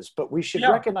good is, but we should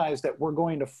recognize that we're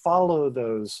going to follow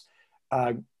those.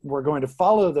 We're going to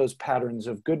follow those patterns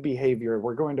of good behavior.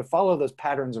 We're going to follow those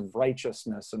patterns of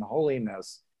righteousness and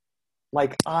holiness,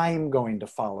 like I'm going to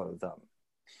follow them.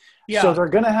 Yeah. So they're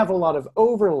going to have a lot of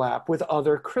overlap with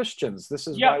other Christians. This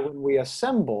is why when we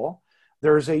assemble,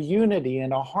 there's a unity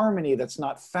and a harmony that's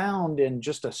not found in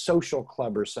just a social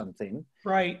club or something.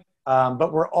 Right.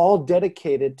 But we're all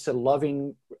dedicated to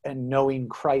loving and knowing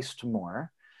Christ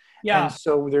more. Yeah. And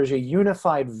so there's a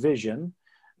unified vision.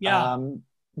 Yeah.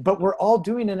 But we're all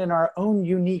doing it in our own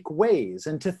unique ways.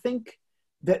 And to think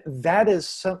that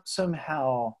is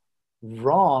somehow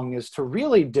wrong is to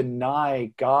really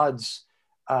deny God's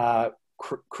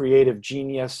creative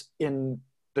genius in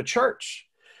the church.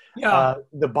 Yeah.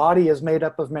 The body is made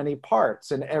up of many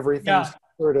parts, and everything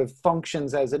sort of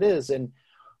functions as it is. And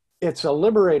it's a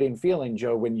liberating feeling,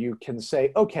 Joe, when you can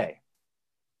say, okay,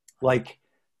 like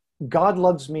God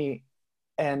loves me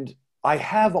and I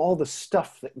have all the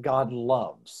stuff that God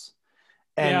loves.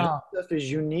 And that stuff is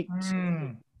unique to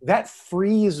me. That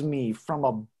frees me from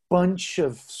a bunch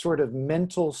of sort of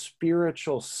mental,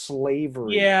 spiritual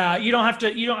slavery. Yeah, you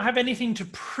don't have anything to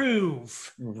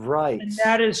prove. Right. And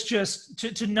that is just,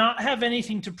 to not have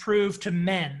anything to prove to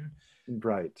men.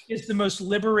 Right. Is the most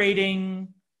liberating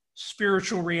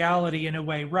spiritual reality in a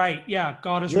way. Right. Yeah.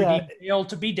 God has redeemed Dale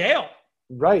to be Dale.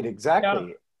 Right. Exactly.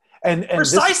 Yeah. And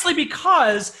precisely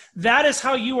because that is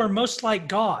how you are most like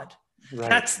God. Right.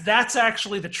 That's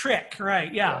actually the trick.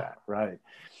 Right. Yeah. Right.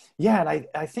 Yeah. And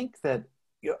I think that,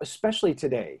 especially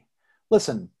today,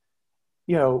 listen,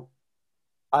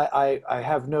 I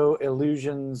have no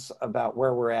illusions about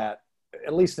where we're at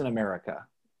least in America.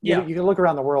 You can look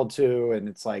around the world too, and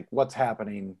it's like, what's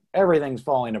happening? Everything's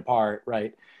falling apart.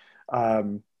 Right.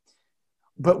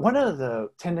 But one of the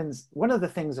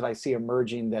things that I see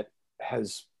emerging that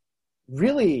has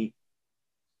really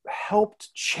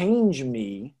helped change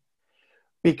me,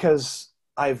 because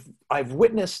I've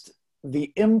witnessed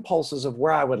the impulses of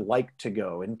where I would like to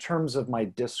go in terms of my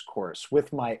discourse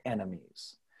with my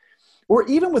enemies, or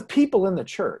even with people in the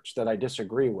church that I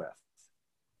disagree with.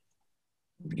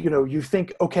 You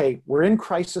think, okay, we're in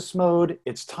crisis mode.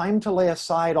 It's time to lay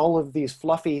aside all of these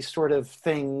fluffy sort of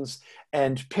things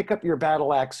and pick up your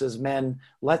battle axes, men.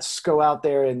 Let's go out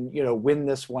there and, win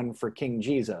this one for King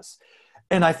Jesus.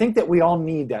 And I think that we all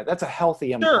need that. That's a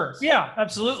healthy impulse. Sure. Yeah,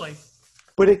 absolutely.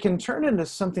 But it can turn into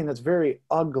something that's very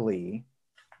ugly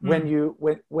when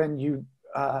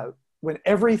Mm. when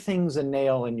everything's a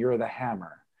nail and you're the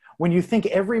hammer. When you think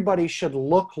everybody should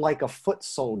look like a foot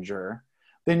soldier,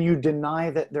 then you deny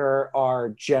that there are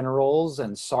generals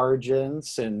and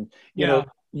sergeants, and Yeah.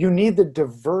 you need the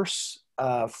diverse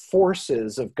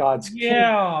forces of God's kingdom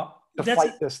Yeah. to That's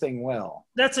fight this thing well.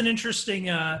 that's an interesting.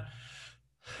 I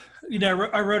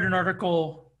wrote an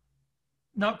article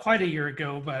not quite a year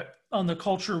ago, but on the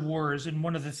culture wars, and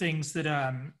one of the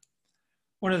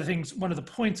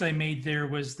points I made there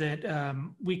was that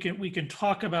we can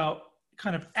talk about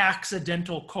kind of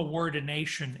accidental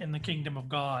coordination in the kingdom of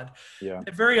God. Yeah.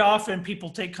 Very often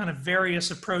people take kind of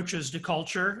various approaches to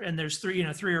culture, and there's three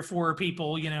or four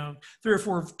people, three or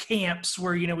four camps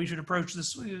where we should approach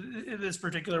this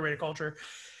particular way to culture.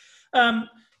 Um,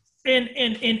 and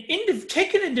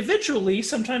taken individually,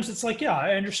 sometimes it's like, yeah,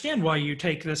 I understand why you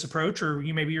take this approach, or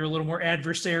you're a little more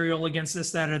adversarial against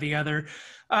this, that, or the other.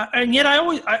 And yet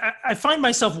I find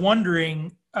myself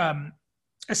wondering,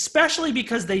 especially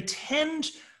because they tend,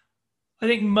 I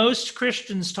think most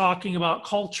Christians talking about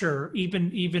culture,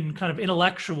 even kind of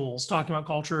intellectuals talking about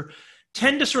culture,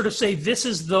 tend to sort of say this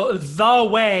is the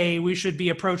way we should be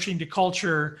approaching to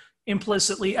culture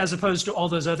implicitly, as opposed to all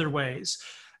those other ways.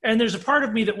 And there's a part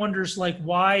of me that wonders, like,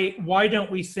 why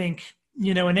don't we think,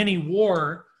 in any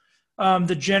war,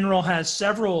 the general has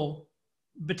several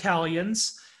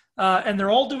battalions, and they're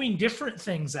all doing different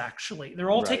things, actually. They're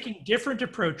all Right. taking different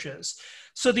approaches.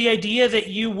 So the idea that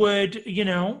you would,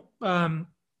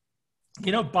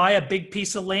 buy a big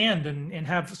piece of land and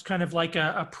have kind of like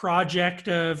a project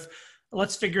of,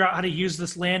 let's figure out how to use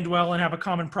this land well and have a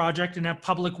common project and have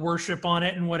public worship on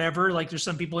it and whatever. Like, there's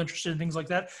some people interested in things like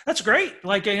that. That's great.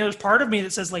 Like, there's part of me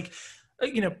that says, like,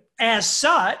 as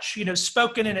such,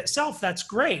 spoken in itself, that's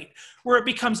great. Where it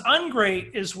becomes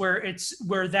ungreat is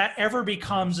where that ever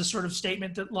becomes a sort of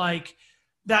statement that, like,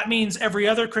 that means every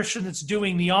other Christian that's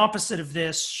doing the opposite of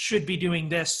this should be doing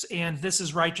this, and this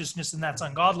is righteousness and that's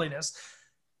ungodliness.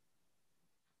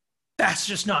 That's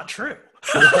just not true.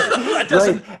 that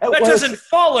doesn't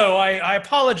follow. I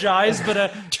apologize,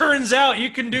 but turns out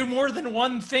you can do more than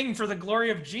one thing for the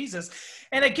glory of Jesus.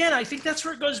 And again, I think that's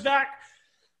where it goes back.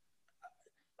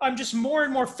 I'm just more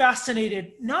and more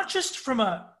fascinated, not just from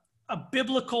a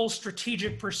biblical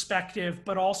strategic perspective,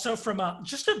 but also from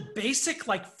just a basic,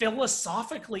 like,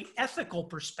 philosophically ethical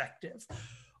perspective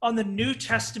on the New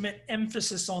Testament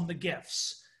emphasis on the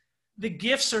gifts. The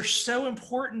gifts are so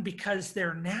important because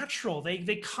they're natural.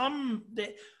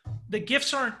 The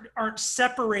gifts aren't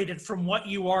separated from what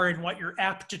you are and what your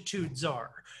aptitudes are.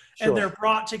 Sure. And they're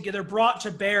brought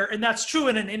to bear. And that's true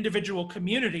in an individual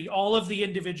community. All of the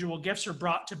individual gifts are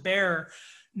brought to bear,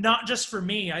 not just for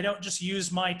me. I don't just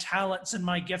use my talents and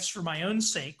my gifts for my own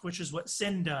sake, which is what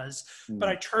sin does, but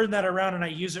I turn that around and I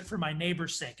use it for my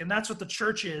neighbor's sake. And that's what the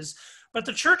church is. But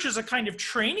the church is a kind of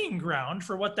training ground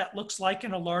for what that looks like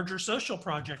in a larger social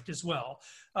project as well.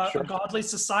 Sure. A godly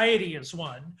society is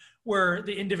one where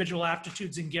the individual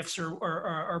aptitudes and gifts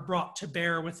are brought to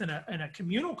bear within a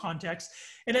communal context.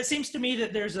 And it seems to me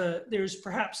that there's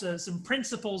perhaps some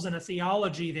principles and a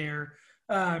theology there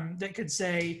that could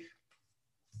say,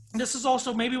 this is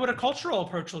also maybe what a cultural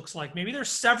approach looks like. Maybe there's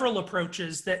several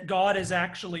approaches that God is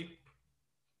actually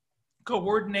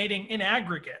coordinating in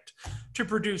aggregate to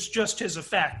produce just his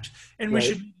effect. And we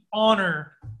should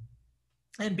honor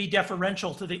and be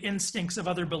deferential to the instincts of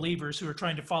other believers who are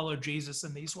trying to follow Jesus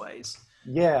in these ways.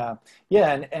 Yeah.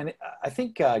 And I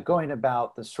think going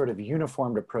about the sort of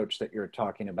uniformed approach that you're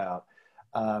talking about,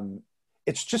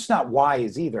 it's just not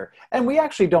wise either. And we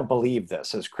actually don't believe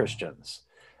this as Christians.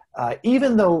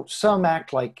 Even though some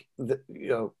act like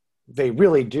they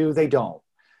really do, they don't.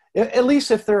 At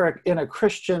least if they're in a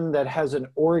Christian that has an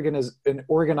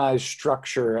organized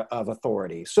structure of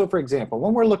authority. So, for example,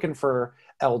 when we're looking for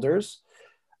elders,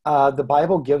 the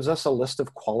Bible gives us a list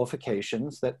of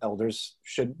qualifications that elders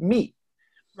should meet.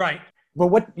 Right. But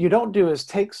what you don't do is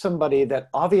take somebody that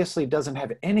obviously doesn't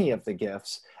have any of the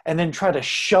gifts and then try to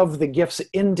shove the gifts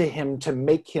into him to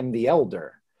make him the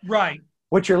elder. Right.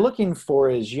 What you're looking for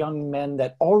is young men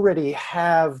that already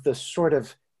have the sort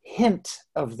of hint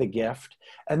of the gift,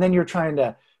 and then you're trying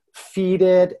to feed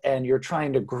it, and you're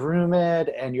trying to groom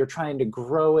it, and you're trying to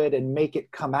grow it and make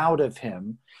it come out of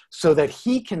him so that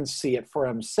he can see it for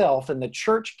himself and the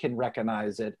church can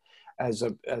recognize it as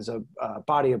a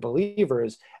body of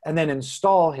believers, and then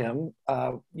install him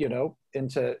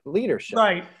into leadership.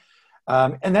 Right.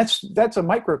 And that's a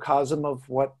microcosm of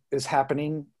what is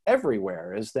happening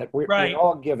everywhere, is that we're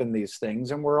all given these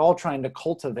things and we're all trying to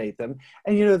cultivate them.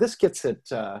 And, this gets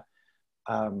at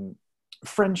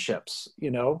friendships,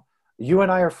 you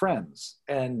and I are friends,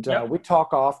 and Yep. we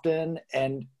talk often.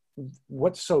 And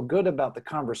what's so good about the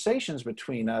conversations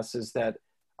between us is that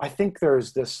I think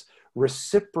there's this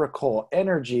reciprocal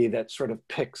energy that sort of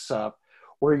picks up,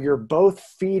 where you're both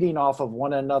feeding off of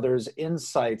one another's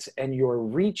insights, and you're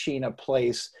reaching a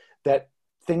place that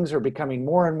things are becoming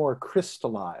more and more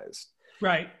crystallized.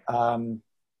 Right. I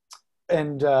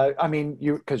mean,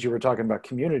 because you were talking about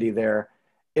community there,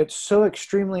 it's so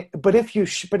extremely. But if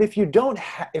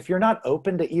if you're not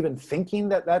open to even thinking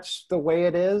that that's the way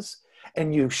it is,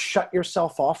 and you shut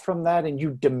yourself off from that, and you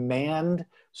demand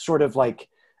sort of like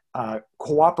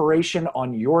cooperation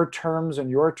on your terms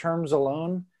and your terms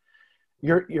alone,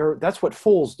 that's what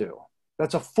fools do.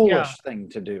 That's a foolish thing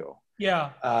to do.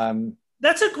 Yeah.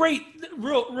 That's a great,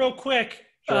 real quick.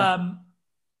 Sure.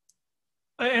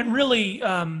 And really,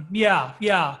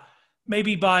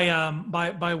 maybe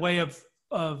by way of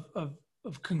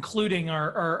concluding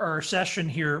our session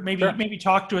here, maybe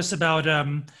talk to us about,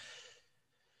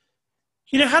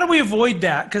 how do we avoid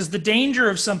that? Because the danger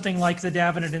of something like the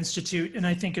Davenant Institute, and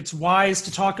I think it's wise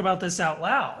to talk about this out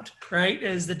loud, right,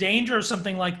 is the danger of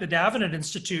something like the Davenant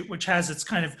Institute, which has its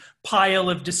kind of pile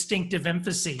of distinctive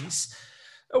emphases,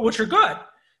 which are good.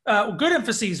 Good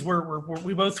emphases. We're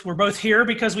both here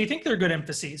because we think they're good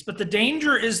emphases. But the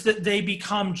danger is that they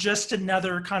become just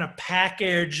another kind of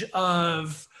package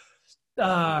of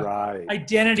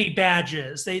identity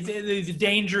badges. The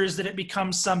danger is that it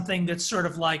becomes something that's sort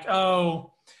of like,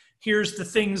 oh, here's the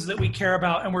things that we care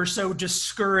about, and we're so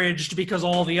discouraged because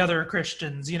all the other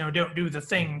Christians, don't do the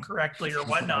thing correctly or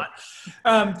whatnot.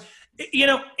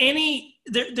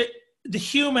 The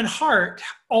human heart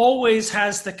always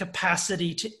has the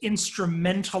capacity to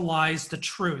instrumentalize the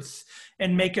truth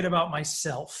and make it about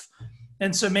myself.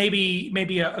 And so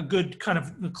maybe a good kind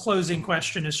of closing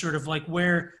question is sort of like,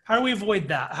 how do we avoid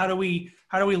that? How do we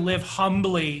live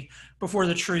humbly before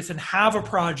the truth and have a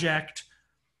project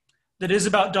that is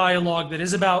about dialogue, that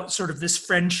is about sort of this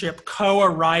friendship,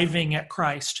 co-arriving at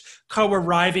Christ,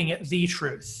 co-arriving at the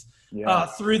truth?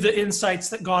 Through the insights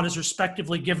that God has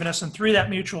respectively given us, and through that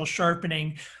mutual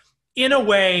sharpening, in a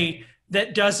way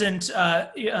that doesn't,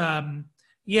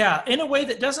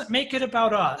 make it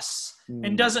about us,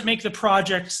 and doesn't make the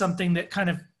project something that kind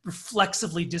of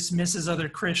reflexively dismisses other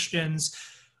Christians,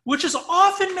 which is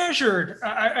often measured.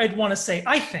 I'd want to say,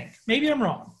 I think, maybe I'm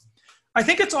wrong, I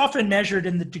think it's often measured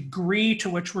in the degree to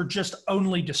which we're just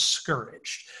only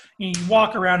discouraged. You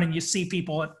walk around and you see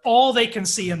people, and all they can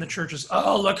see in the church is,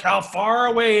 oh, look how far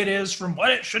away it is from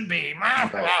what it should be.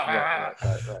 Right.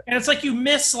 And it's like you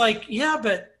miss, but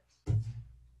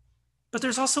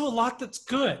there's also a lot that's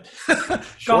good.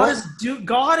 Sure.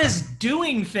 God is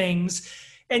doing things,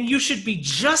 and you should be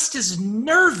just as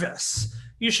nervous.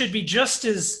 You should be just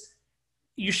as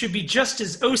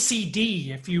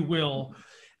OCD, if you will,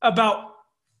 about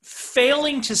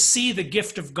failing to see the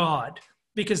gift of God,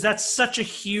 because that's such a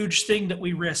huge thing that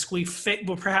we risk. We'll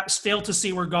perhaps fail to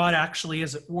see where God actually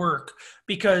is at work,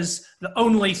 because the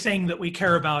only thing that we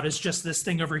care about is just this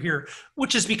thing over here,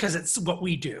 which is because it's what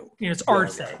we do. It's our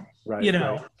thing. Right.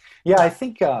 Yeah, I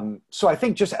think so. I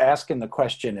think just asking the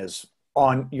question is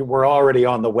we're already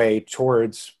on the way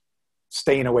towards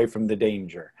staying away from the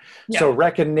danger. Yeah. So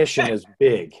recognition is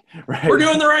big, right? We're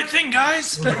doing the right thing,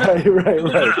 guys. Right.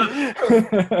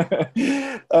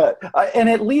 And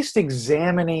at least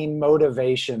examining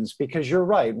motivations, because you're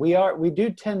right. We do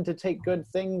tend to take good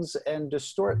things and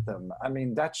distort them. I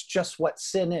mean, that's just what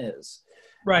sin is.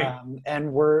 Right.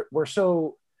 And we're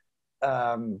so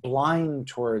blind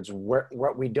towards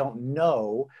what we don't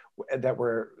know,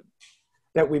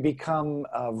 that we become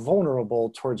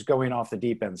vulnerable towards going off the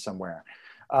deep end somewhere.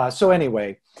 So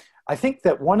anyway, I think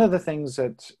that one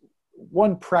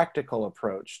practical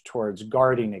approach towards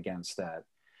guarding against that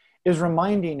is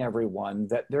reminding everyone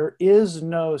that there is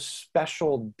no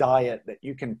special diet that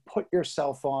you can put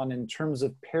yourself on in terms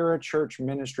of parachurch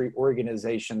ministry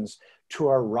organizations to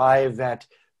arrive at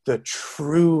the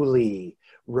truly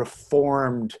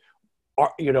reformed,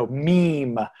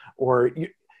 meme, or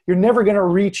you're never going to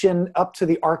reach up to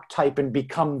the archetype and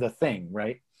become the thing,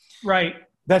 right? Right.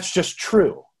 That's just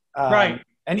true. Right.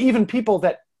 And even people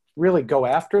that really go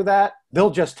after that, they'll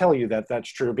just tell you that that's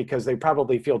true because they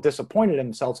probably feel disappointed in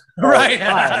themselves. Right.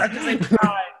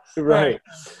 Right.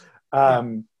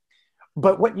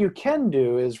 But what you can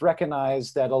do is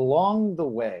recognize that along the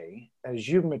way, as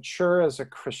you mature as a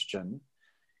Christian,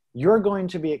 you're going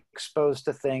to be exposed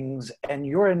to things, and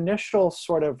your initial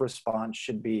sort of response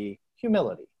should be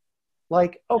humility.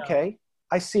 Like, okay,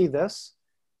 I see this,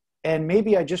 and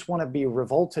maybe I just want to be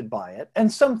revolted by it.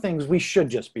 And some things we should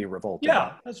just be revolted by.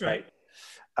 Yeah, that's right.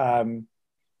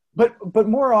 but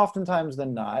more oftentimes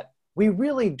than not, we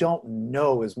really don't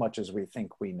know as much as we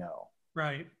think we know.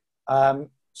 Right.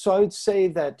 So I would say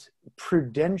that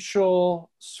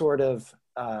prudential sort of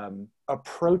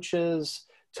approaches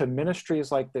to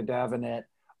ministries like the Davenant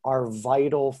are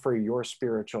vital for your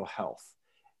spiritual health.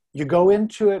 You go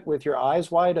into it with your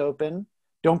eyes wide open.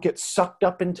 Don't get sucked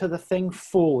up into the thing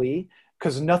fully,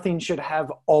 because nothing should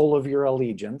have all of your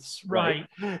allegiance, right?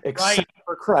 Except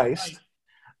for Christ.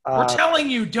 Right. We're telling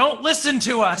you, don't listen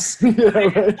to us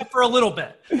for a little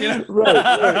bit.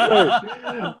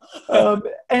 Right.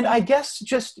 And I guess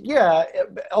just,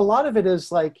 a lot of it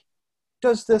is like,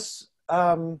 does this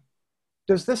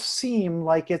seem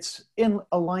like it's in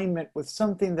alignment with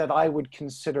something that I would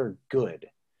consider good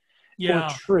or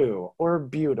true or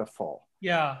beautiful?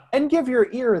 Yeah. And give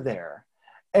your ear there.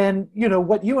 And,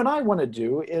 what you and I want to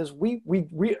do is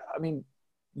I mean,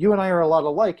 you and I are a lot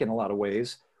alike in a lot of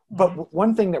ways. But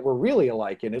one thing that we're really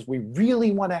alike in is we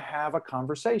really want to have a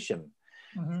conversation.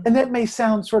 And that may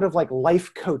sound sort of like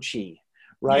life coachy,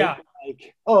 right? Yeah.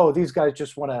 Like, oh, these guys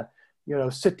just want to,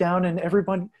 sit down and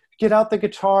everyone get out the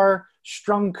guitar,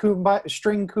 string kumbaya,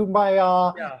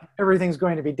 everything's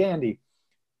going to be dandy.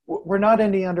 We're not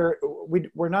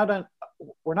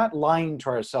lying to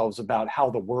ourselves about how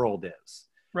the world is.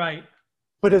 Right.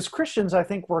 But as Christians, I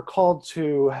think we're called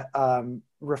to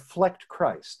reflect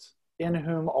Christ, in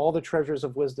whom all the treasures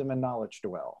of wisdom and knowledge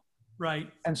dwell. Right.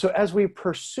 And so as we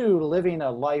pursue living a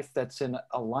life that's in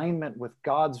alignment with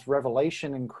God's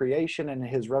revelation in creation and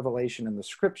his revelation in the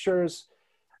scriptures,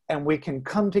 and we can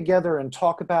come together and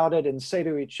talk about it and say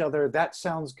to each other, that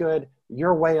sounds good,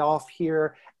 you're way off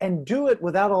here, and do it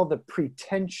without all the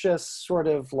pretentious sort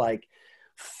of like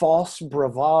false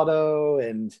bravado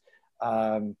and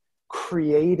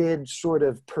created sort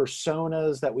of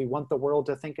personas that we want the world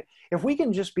to think. If we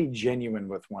can just be genuine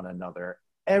with one another,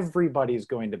 everybody's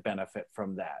going to benefit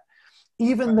from that.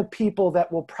 Even the people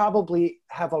that will probably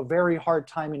have a very hard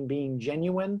time in being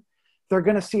genuine, they're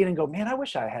going to see it and go, man, I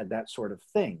wish I had that sort of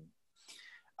thing.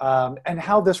 And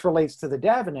how this relates to the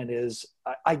Davenant is,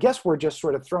 I guess we're just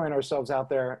sort of throwing ourselves out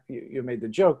there. You made the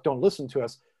joke, don't listen to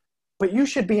us, but you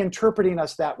should be interpreting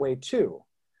us that way too.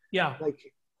 Yeah.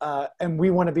 And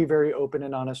we want to be very open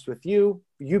and honest with you.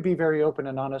 You be very open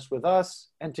and honest with us.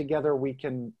 And together we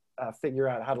can figure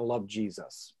out how to love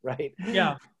Jesus, right?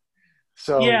 Yeah.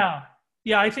 So yeah,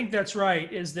 I think that's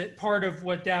right. Is that part of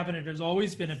what Davenant has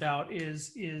always been about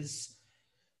is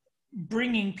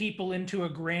bringing people into a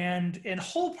grand and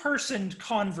whole person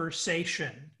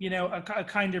conversation, a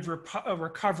kind of a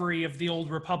recovery of the old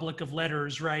Republic of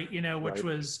Letters, right?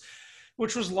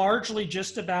 Which was largely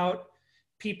just about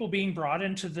people being brought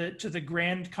into the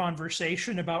grand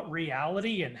conversation about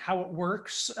reality and how it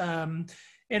works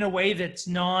in a way that's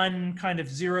non kind of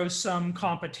zero-sum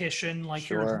competition, like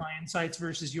here's my insights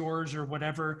versus yours or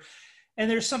whatever. And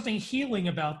there's something healing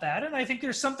about that. And I think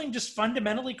there's something just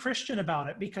fundamentally Christian about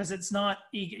it, because it's not,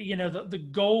 the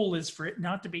goal is for it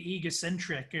not to be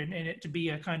egocentric and it to be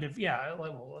a kind of,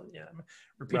 I'm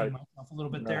repeating myself a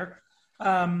little bit there.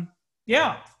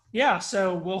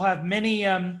 So we'll have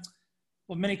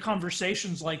many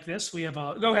conversations like this. We have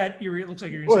go ahead. It looks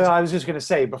like you're going to say I was just going to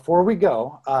say before we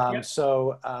go,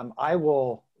 I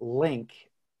will link,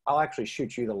 I'll actually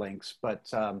shoot you the links,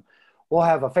 but we'll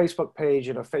have a Facebook page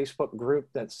and a Facebook group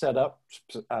that's set up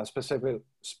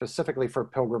specifically for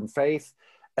Pilgrim Faith.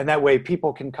 And that way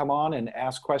people can come on and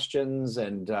ask questions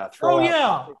and throw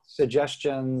out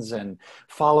suggestions and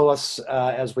follow us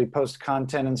as we post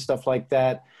content and stuff like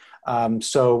that.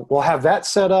 So we'll have that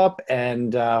set up,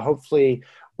 and hopefully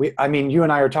you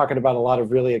and I are talking about a lot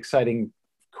of really exciting,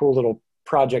 cool little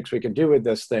projects we can do with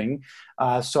this thing.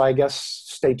 So I guess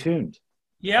stay tuned.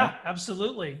 Yeah,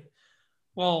 absolutely.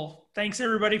 Well, thanks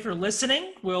everybody for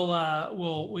listening.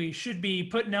 We should be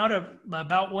putting out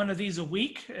about one of these a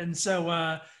week. And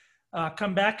so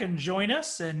come back and join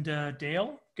us. And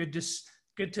Dale, good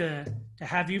to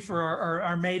have you for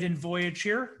our maiden voyage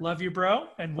here. Love you, bro.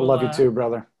 And we'll love you too,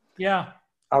 brother. Yeah.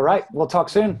 All right. We'll talk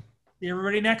soon. See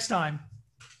everybody next time.